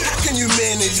shoot. How can you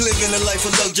manage living a life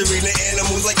of luxury? The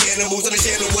animals like animals,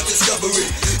 understanding what discovery.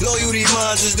 Loyalty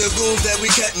minds is the goons that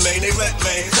we kept, man. They rep,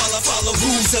 man, while I follow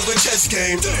rules of a chess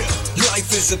game. Life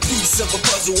is a piece of a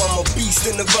puzzle. I'm a beast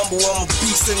in the rumble, I'm a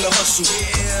beast in the hustle.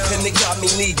 And they got me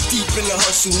knee deep in the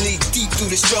hustle, knee deep through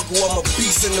the struggle. I'm a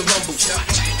beast in the rumble.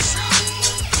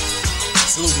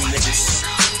 Salute me, niggas.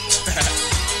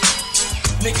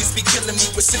 Niggas be killing me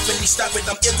with symphony, stop it,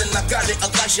 I'm ill and I got it.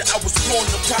 Elijah, I was born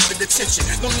to profit attention.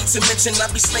 No need to mention, I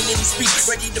be slaying these beats.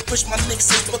 Ready to push my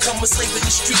niggas, become a slave in the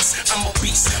streets. I'm a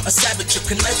beast, a savage, a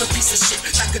conniving piece of shit.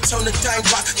 I could turn a dime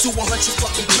rock to 100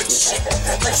 fucking bricks.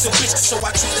 Life's a bitch, so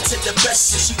I treat her to the best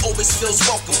shit. She always feels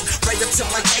welcome, right up to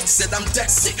my exit. I'm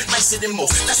dead sick, nicer than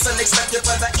most. That's unexpected,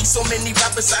 but I eat so many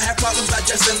rappers. I have problems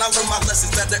digesting, I learn my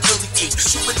lessons at an early age.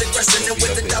 Shoot with aggression and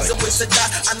with 1,000 ways to die.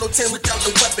 I know 10 without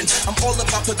the weapon. I'm all about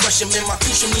progression, man, my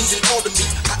future means it all to me.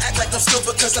 I act like I'm skilled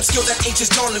because I'm skilled, that ain't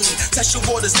just dawn to me. Test your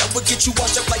waters, that will get you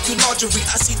washed up like you lingerie.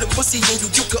 I see the pussy in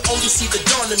you, you can only see the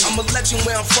dawn in me. I'm a legend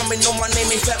where I'm from and know my name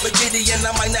ain't Fat but Diddy. And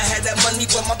I might not have that money,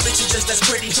 but my bitch is just as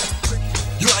pretty.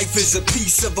 Life is a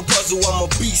piece of a puzzle. I'm a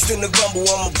beast in the rumble,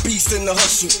 I'm a beast in the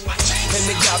hustle. And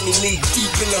they got me knee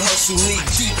deep in the hustle, knee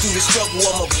deep through the struggle.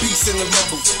 I'm a beast in the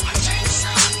rumble.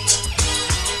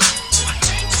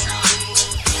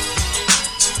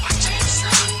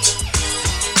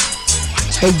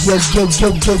 Hey yo, you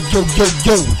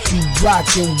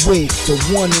rockin' with the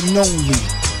one and only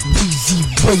Weezy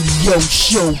Radio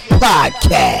Show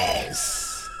Podcast.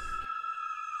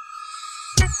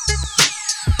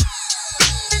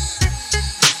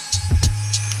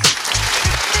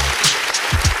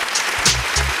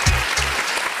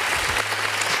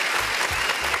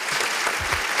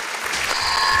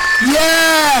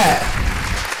 Yeah!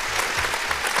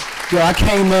 Yo, I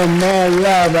came in mad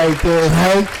loud right there,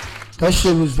 right? That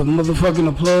shit was the motherfucking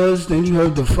applause. Then you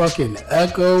heard the fucking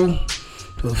echo,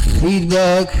 the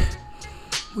feedback.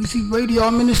 Weezy Radio,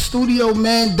 I'm in the studio,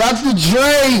 man. Dr.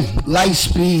 Dre,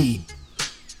 Lightspeed,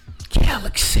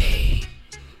 Galaxy.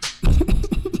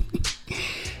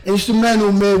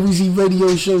 Instrumental, man. Weezy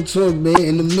Radio Show Talk, man.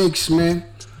 In the mix, man.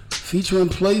 Featuring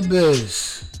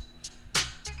Playbiz.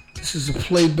 This is a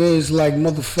Playbiz like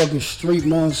motherfucking Street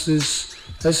Monsters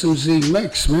SMZ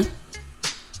mix, man.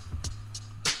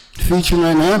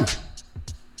 Featuring him.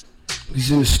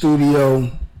 He's in the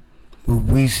studio with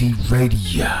Weezy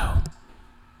Radio.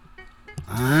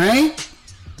 Alright?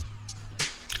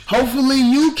 Hopefully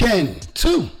you can,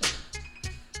 too.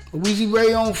 But Weezy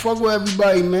Radio don't fuck with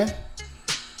everybody, man.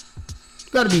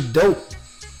 You gotta be dope.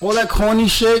 All that corny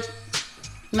shit,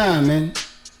 nah, man.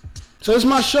 So it's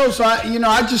my show, so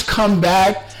I just come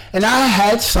back and I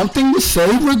had something to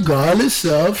say regardless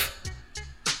of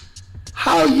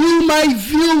how you might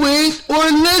view it or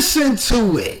listen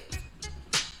to it.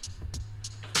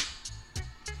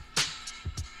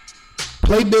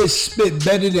 Playbiz spit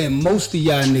better than most of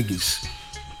y'all niggas.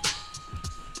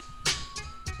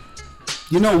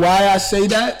 You know why I say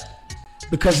that?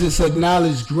 Because it's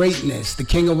acknowledged greatness, the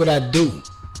king of what I do.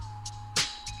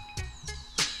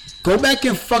 Go back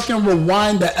and fucking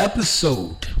rewind the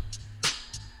episode.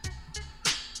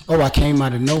 Oh, I came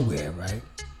out of nowhere, right?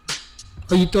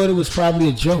 Oh, you thought it was probably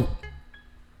a joke.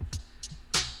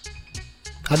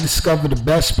 I discovered the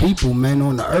best people, man,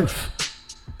 on the earth.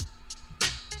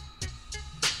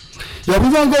 Yeah,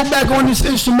 we're gonna go back on this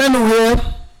instrumental here.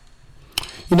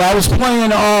 You know, I was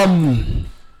playing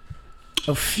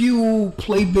a few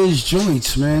Playbiz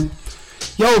joints, man.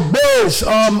 Yo, Biz,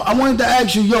 I wanted to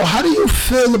ask you, how do you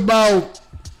feel about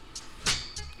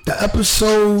the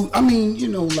episode? I mean,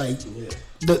 like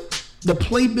the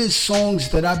Playbiz songs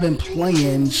that I've been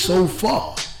playing so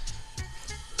far.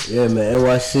 Yeah, man,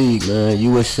 NYC, man,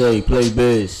 USA,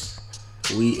 Playbiz,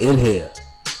 we in here.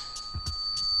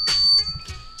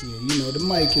 Yeah, the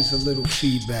mic is a little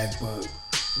feedback, but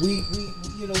we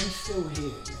still here,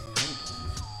 man.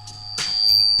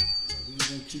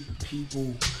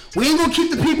 We ain't gonna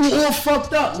keep the people all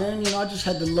fucked up, man. I just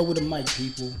had to lower the mic,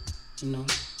 people.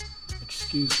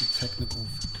 Excuse the technical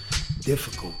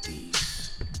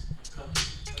difficulties.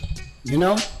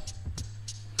 Yo,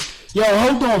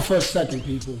 hold on for a second,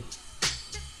 people.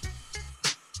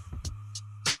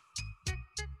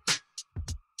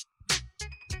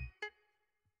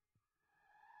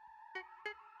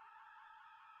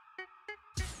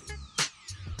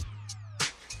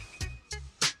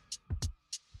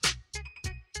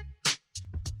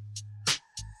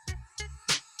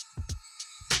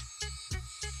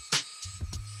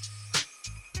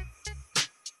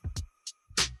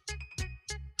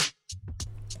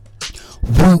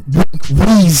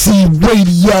 Weezy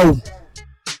Radio.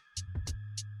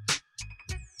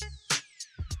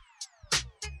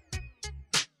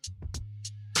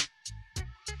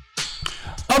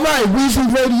 Alright,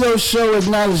 Weezy Radio Show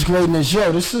acknowledge greatness.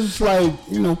 Yo, this is like,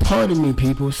 pardon me,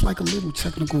 people. It's like a little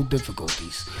technical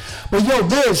difficulties. But yo,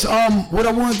 Biz, what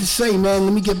I wanted to say, man,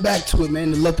 let me get back to it,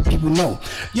 man, to let the people know.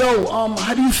 Yo,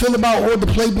 how do you feel about all the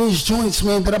Playbiz joints,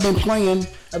 man, that I've been playing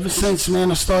ever since,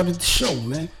 man, I started the show,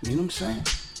 man? You know what I'm saying?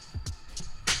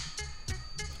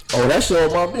 Oh, that's all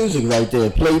my music right there.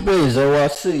 Playbiz,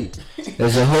 OIC.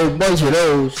 There's a whole bunch of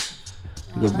those.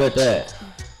 You can bet that.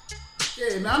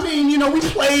 Yeah, I mean, we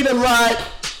played a lot.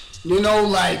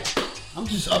 Like, I'm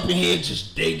just up in here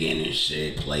just digging and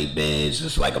shit. Playbiz.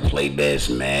 It's like a Playbiz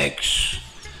mix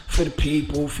for the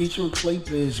people. Featuring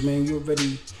Playbiz, man. You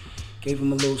already gave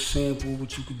them a little sample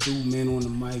what you could do, man, on the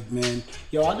mic, man.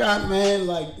 Yo, I got, man,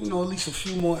 like, at least a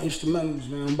few more instrumentals,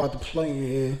 man. I'm about to play in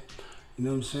here. You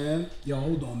know what I'm saying? Yo,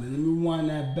 hold on, man. Let me rewind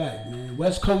that back, man.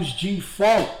 West Coast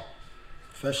G-Funk.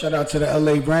 First shout out to the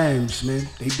LA Rams, man.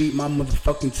 They beat my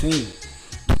motherfucking team.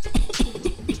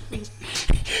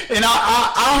 And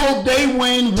I hope they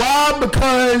win. Why?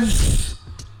 Because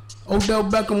Odell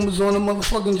Beckham was on the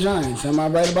motherfucking Giants. Am I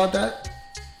right about that?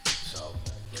 So,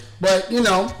 but,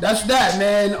 that's that,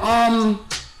 man.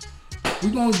 We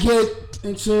gonna get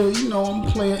into, I'm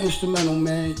playing instrumental,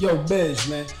 man. Yo, Biz,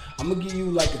 man. I'm gonna give you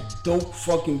like a dope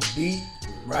fucking beat,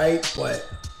 right? But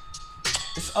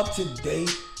it's up to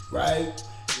date, right?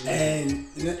 And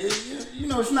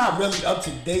it's not really up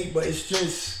to date, but it's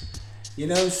just, you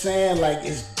know what I'm saying? Like,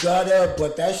 it's gutter,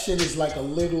 but that shit is like a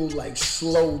little like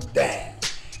slowed down.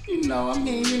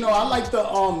 I like the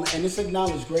and it's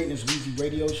acknowledged greatness, Weezy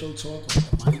Radio Show Talk.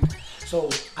 So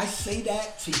I say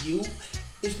that to you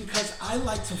is because I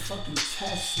like to fucking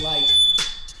test, like,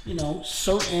 you know,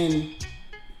 certain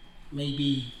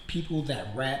maybe people that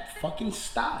rap fucking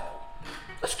style.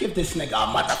 Let's give this nigga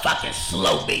a motherfucking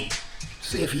slow beat.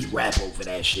 See if he rap over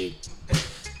that shit.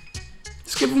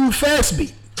 Let's give him a fast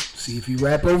beat. See if he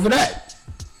rap over that.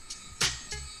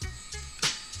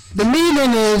 The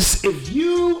meaning is, if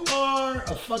you are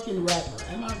a fucking rapper,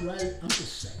 am I right? I'm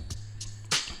just saying.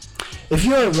 If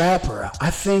you're a rapper,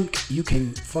 I think you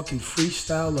can fucking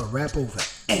freestyle or rap over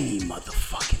any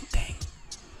motherfucking thing.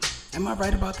 Am I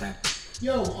right about that?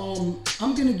 Yo,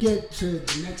 I'm gonna get to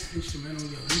the next instrumental.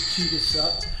 Yo, let me cue this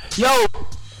up. Yo,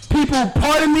 people,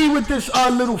 pardon me with this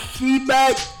little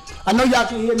feedback. I know y'all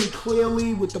can hear me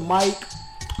clearly with the mic.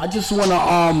 I just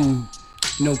wanna,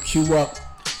 cue up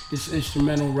this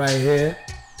instrumental right here.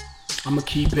 I'ma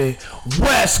keep it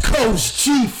West Coast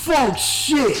G-Funk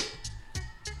shit.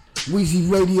 Weezy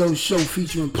Radio Show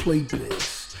featuring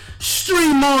Playbiz.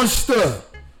 Street Monster,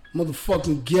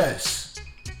 motherfucking guest.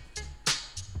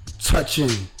 Touching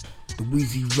the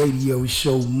Weezy Radio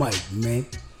Show mic, man.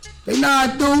 They know I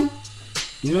do.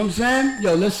 You know what I'm saying?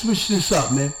 Yo, let's switch this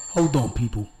up, man. Hold on,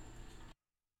 people.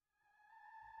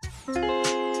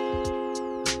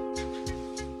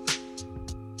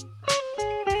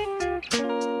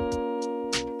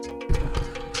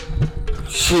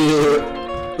 Shit,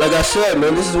 like I said,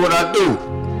 man, this is what I do.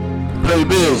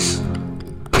 Playbiz,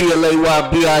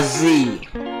 Playbiz.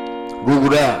 Google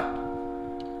that.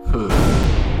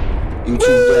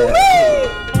 YouTube that.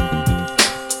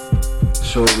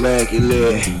 So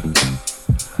immaculate,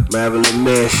 Marilyn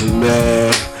Manson,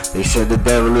 man. They said the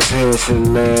devil is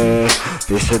handsome, man.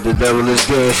 They said the devil is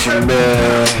dancing,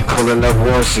 man. Pulling up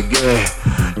once again.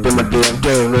 Do my damn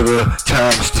thing, nigga.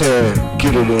 Times 10.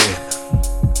 Get it in.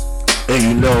 And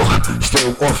you know,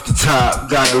 still off the top,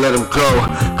 gotta let him go.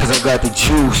 Cause I got the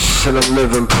juice and I'm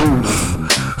living proof.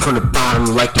 From the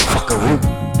bottom like the fucking roof.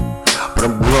 But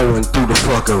I'm growing through the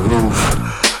fucking roof.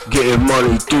 Getting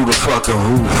money through the fucking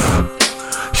roof.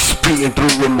 Speeding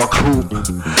through with my crew.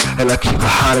 And I keep it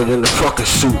hotter than the fucking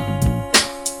suit.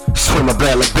 Swim my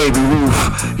back like Baby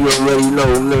Ruth. You already know,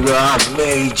 nigga, I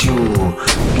made you.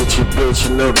 Get your bitch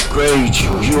and upgrade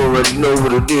you. You already know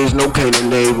what it is, no Cain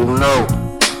and Abel, no.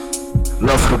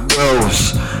 Love for the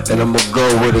bros, and I'ma go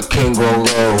where the king gon'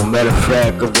 go. Matter of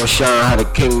fact, I'm gon' shine how the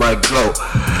king might glow.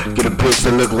 Get a bitch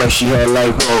that look like she had light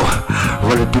roll.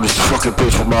 Running through this fucking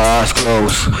bitch with my eyes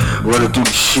closed. Running through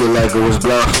the shit like it was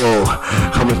blindfold.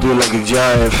 Coming through like a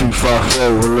giant 3-5-4.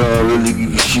 And I really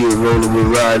give you shit rolling with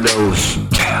rhinos.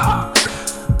 Yeah.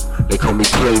 They call me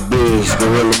Playbiz,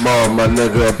 Gorilla Mom, my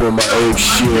nigga up on my ape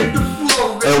shit.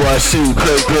 NYC,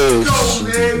 Playbiz.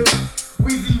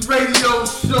 Weezy Radio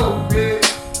Show, man.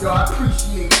 Yo, I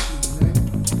appreciate you, man.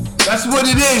 That's what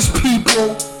it is,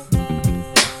 people.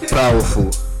 Powerful.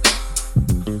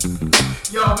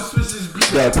 Yo, I'm gonna switch this beat.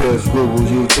 That page, Google,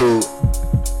 YouTube,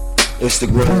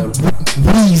 Instagram.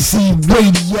 Weezy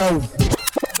Radio.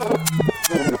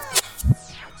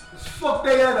 Let's fuck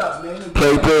they head up, man.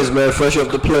 Playbiz, man, fresh off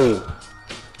the plane.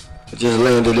 I just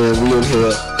landed in, we in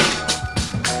here.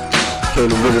 Came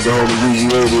to visit the homie Weezy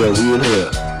Radio, we in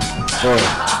here.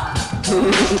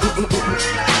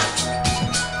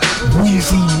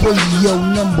 Weezy Radio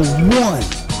 #1.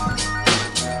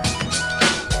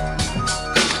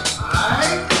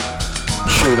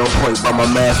 Straight on point by my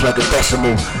math like a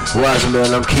decimal. Wise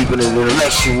man, I'm keeping it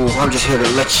intellectual. I'm just here to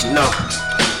let you know.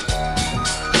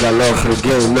 Got love for the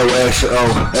game, no extra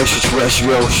O.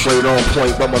 Extraterrestrial, straight on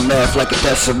point by my math like a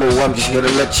decimal. I'm just here to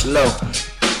let you know.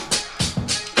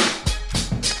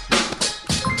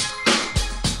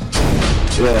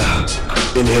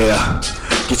 Yeah, in here.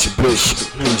 Get your bitch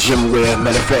in gym wear,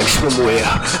 matter of fact, swimwear.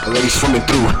 I'm already swimming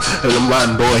through, and I'm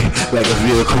riding boy like a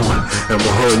vehicle. And I'm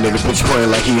a hood nigga, bitch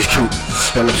playing like he's cute.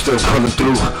 And I'm still pulling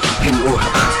through.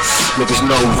 Niggas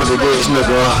know what it is,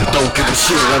 nigga. Don't give a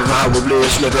shit over how it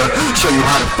is, nigga. Show you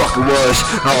how the fuck it was.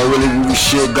 I don't really give a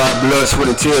shit. Got blood, sweat,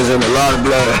 and tears, and a lot of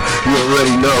blood. You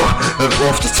already know.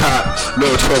 Off the top, no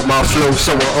talk my flow,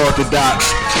 so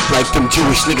unorthodox. Like them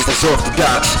Jewish niggas that's off the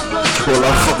docks. All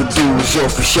I fucking do is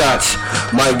off for shots.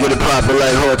 Might get it poppin'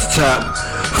 like hard to top.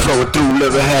 Flowing through,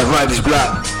 never had writer's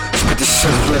block. Spit the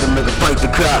surf, let a nigga bite the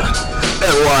cock.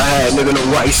 That's why I had, nigga, no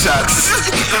white socks.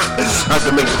 I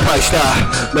can make the price die.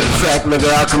 Matter of fact, nigga,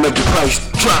 I can make the price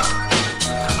drop.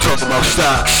 Talk about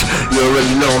stocks. You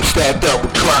already know I'm stacked up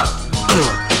with clock.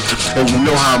 And you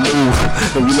know how I move.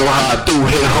 And you know how I do.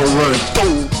 Hit home run,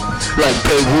 through. Like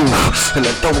Babe Ruth. And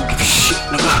I don't give a shit,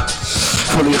 nigga.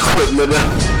 Fully equipped, nigga.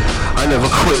 I never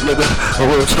quit, nigga. I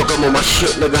wanna talk, I'm on my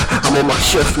shit, nigga. I'm on my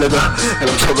shift, nigga. And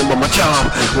I'm talking about my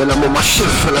job. When I'm on my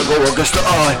shift and I go against the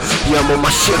odd. Yeah, I'm on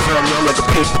my shift and I'm like a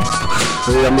pit.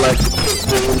 Yeah, I'm like a pit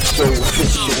bull, I'm still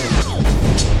fishing.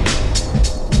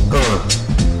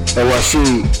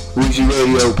 NYC, Weezy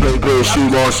Radio, Play Good,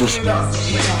 Street Monsters.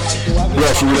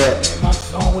 Yes, you that.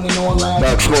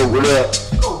 Dark Smoke, what up?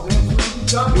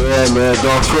 Yeah, man,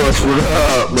 Dark Frost, what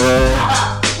up,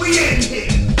 man?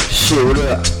 Shit, what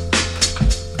up?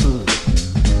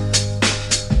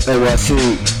 NYC,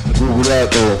 Google that,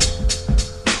 though.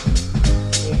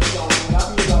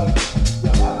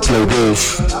 Play this.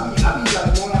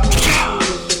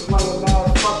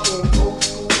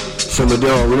 Some of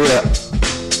them, what up?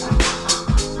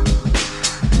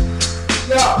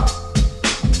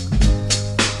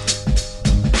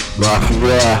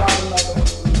 Mafia.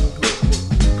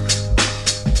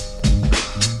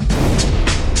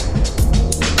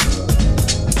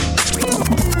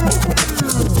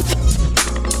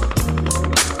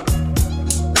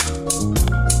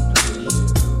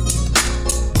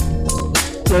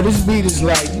 Yo, this beat is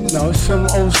like, you know, it's some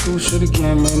old school shit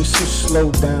again, man. It's some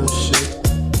slow down shit,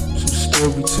 some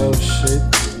storytell shit.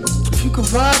 If you can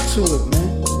vibe to it, man.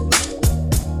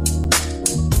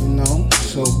 You know,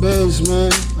 so Biz,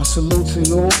 man, I salute to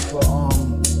you all for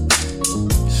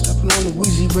stepping on the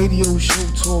Weezy Radio Show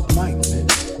Talk mic, man.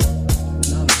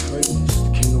 Not the greatness,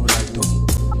 the king of what I do.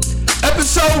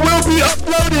 Episode will be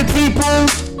uploaded, people.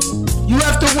 You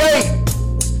have to wait.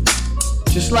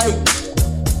 Just like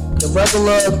the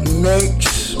regular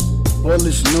mix, all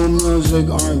this new music,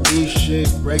 R&B shit,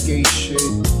 reggae shit.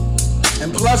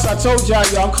 And plus, I told y'all,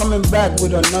 I'm coming back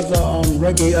with another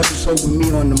reggae episode with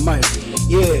me on the mic.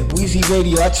 Yeah, Weezy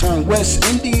Radio, I turned West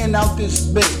Indian out this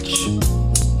bitch.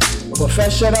 But fat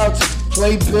shout out to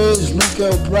Play Biz, Luke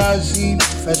El Brazi,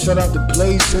 fat shout out to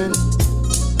Blazing,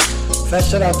 fat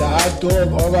shout out to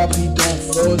iDog, R.I.P. Don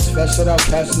Frost, fat shout out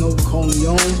Casanova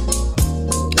Corleone,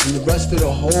 and the rest of the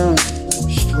whole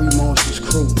Street Monsters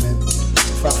crew, man.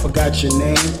 If I forgot your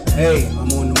name, hey,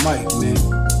 I'm on the mic, man.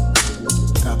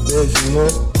 Got Biz in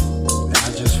here, and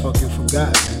I just fucking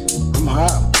forgot, man. I'm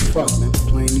high, fuck, man,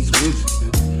 playing these music,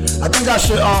 man. I think I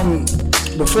should,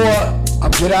 before I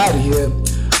get out of here,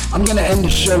 I'm gonna end the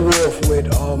show off with,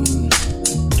 you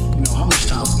know, how much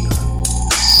time we on?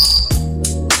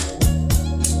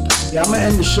 Yeah, I'm gonna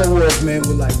end the show off, man,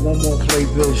 with like one more Play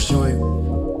Biz joint.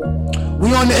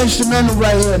 We on the instrumental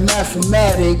right here,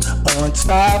 Mathematic, on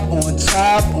top, on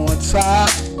top, on top.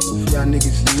 If y'all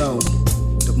niggas know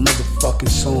the motherfucking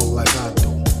song like I do.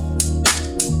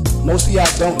 Most of y'all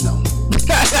don't know.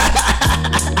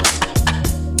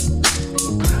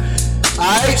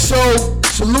 Alright, so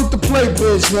salute the Play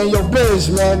Biz, man. Yo, Biz,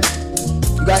 man.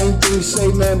 You got anything to say,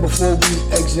 man, before we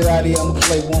exit out of here? I'm gonna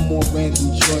play one more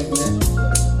random joint, man.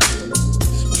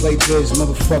 It's Play Biz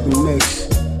motherfucking mix.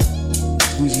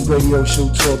 Weezy Radio Show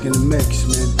Talk in the mix,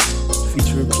 man.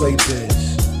 Featuring Play Biz.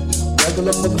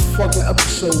 Regular motherfucking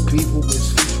episode, people, but it's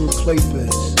featuring Play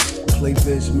Biz. Play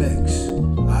Biz mix.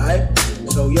 Alright?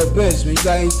 So, yo, Biz, man, you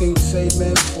got anything to say,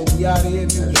 man, before we out of here?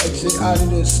 Man, we exit out of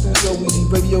the studio, Weezy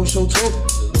Radio Show Talk.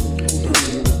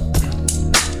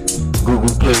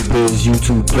 Google Play Biz,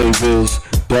 YouTube Play Biz,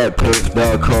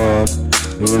 datpiff.com,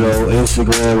 you know,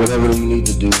 Instagram, whatever you need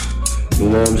to do. You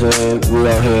know what I'm saying? We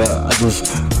out here. I just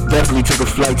definitely took a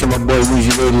flight to my boy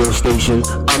Weezy Radio Station.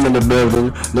 I'm in the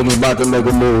building. Niggas about to make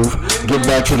a move. Get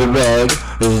back to the bag.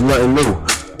 There's nothing new.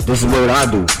 This is what I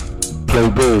do. Play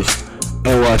Biz.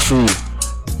 NYC.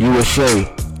 USA.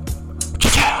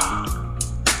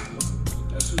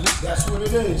 That's what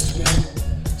it is, man.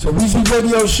 So Weezy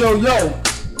Radio Show, yo.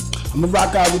 I'ma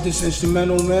rock out with this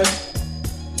instrumental, man.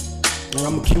 And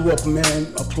I'ma cue up,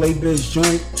 man, a Play Biz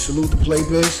joint. Salute the Play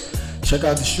Biz. Check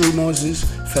out the Street Monsters.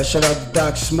 Fat shout out to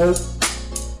Doc Smoke.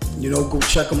 You know, go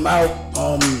check them out.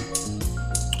 I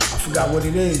forgot what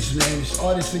it is, man. It's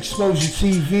Artist Exposure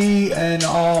TV and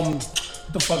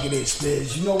what the fuck it is,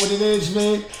 Biz? You know what it is,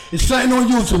 man? It's something on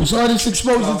YouTube. It's Artist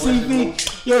Exposure TV.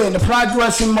 Yeah, and the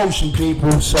Progress in Motion,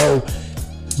 people. So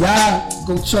y'all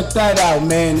go check that out,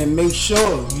 man, and make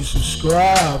sure you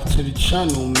subscribe to the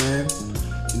channel, man.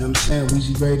 You know what I'm saying?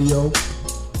 Weezy Radio,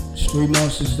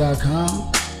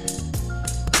 StreetMonsters.com.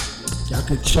 Y'all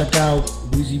could check out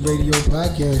Weezy Radio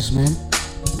Podcast, man.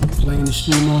 Playing the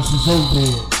Street Monsters over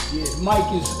there. Yeah,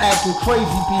 Mike is acting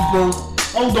crazy, people.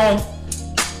 Hold on.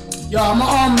 Yo,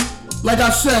 I'm like I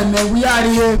said, man, we out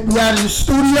of here. We out of the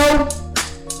studio.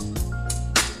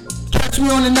 Catch me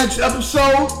on the next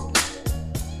episode.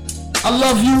 I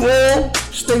love you all.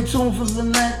 Stay tuned for the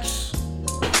next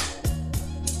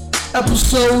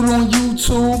episode on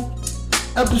YouTube.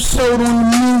 episode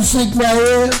on the music right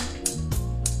here.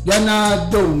 Y'all know how I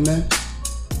do, man.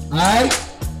 Alright?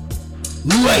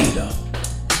 Later.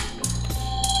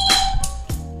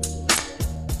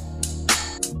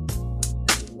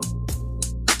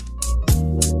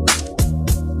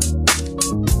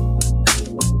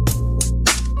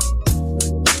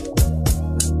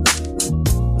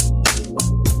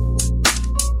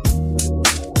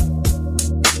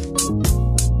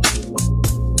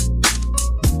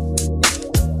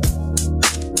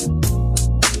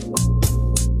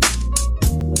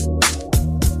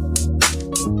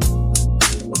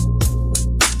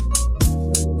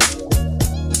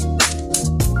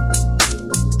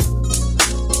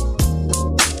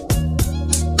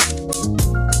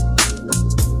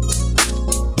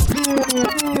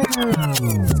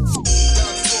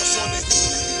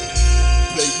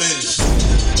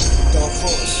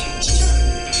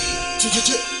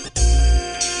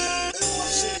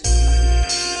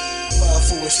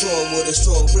 Strong with a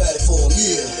strong platform,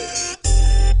 yeah.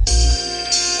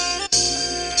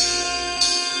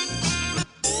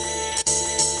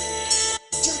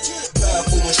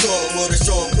 Powerful and strong with a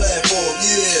strong platform,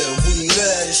 yeah. We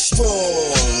that strong,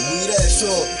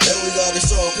 and we got a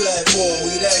strong platform.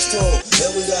 We that strong,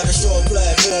 and we got a strong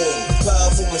platform.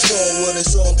 Powerful and strong with a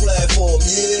strong platform,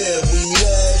 yeah. We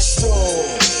that strong,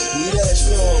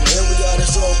 and we got a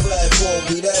strong platform.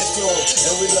 We that strong,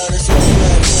 and we got a strong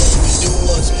platform.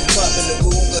 Popping the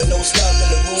Ruger, no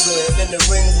stopping the Ruger. And in the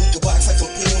ring, we can box like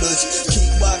computers.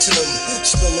 Keep boxing them,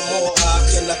 spill them all out,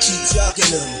 and I keep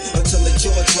jocking them until the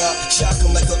jaw drop. Shock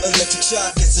them like an electric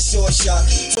shock, it's a short shot.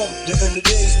 From the end of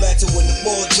days back to when the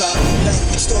ball drop.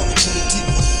 Language story to the deep.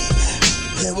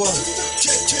 And one,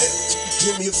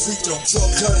 give me a free throw, draw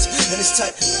guns, and it's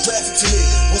tight, graphic to me.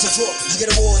 Once I draw, I get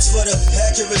awards for the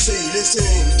accuracy. Listen,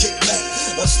 kick back,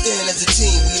 understand as a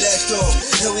team, we that strong,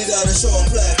 and we got a strong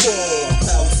platform.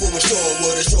 Powerful and strong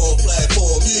with a strong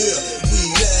platform, yeah. We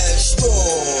that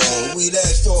strong, and we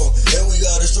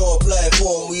got a strong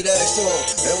platform. We that strong,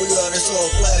 and we got a strong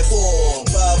platform.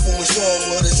 Powerful and strong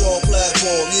with a strong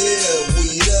platform, yeah.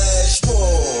 We that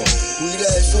strong,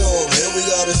 and we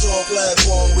got a strong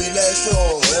platform. We that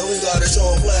strong, and we got a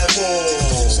strong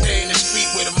platform. Stay in the street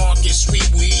where the market's sweet.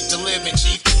 We eat to live and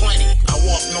cheap plenty. I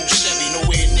walk no Chevy,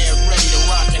 nowhere near ready to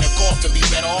rock in a coffin. Be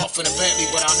better off in a Bentley,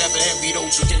 but I'll never envy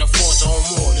those who can afford to own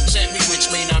more. The champion,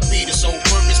 which may not be the sole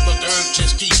purpose, but the earth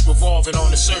just keeps revolving on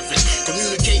the surface.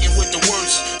 Communicating with the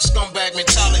worst scumbag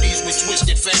mentalities with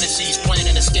twisted fantasies,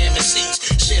 planning and scamming seats.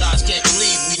 Shit, I can't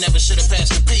believe we never should have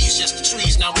passed the peas, just the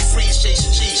trees. Now we freeze,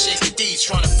 chasing G's, shaking D's,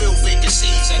 trying to fill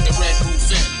vacancies at the Red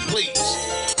Roof Inn.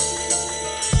 Please.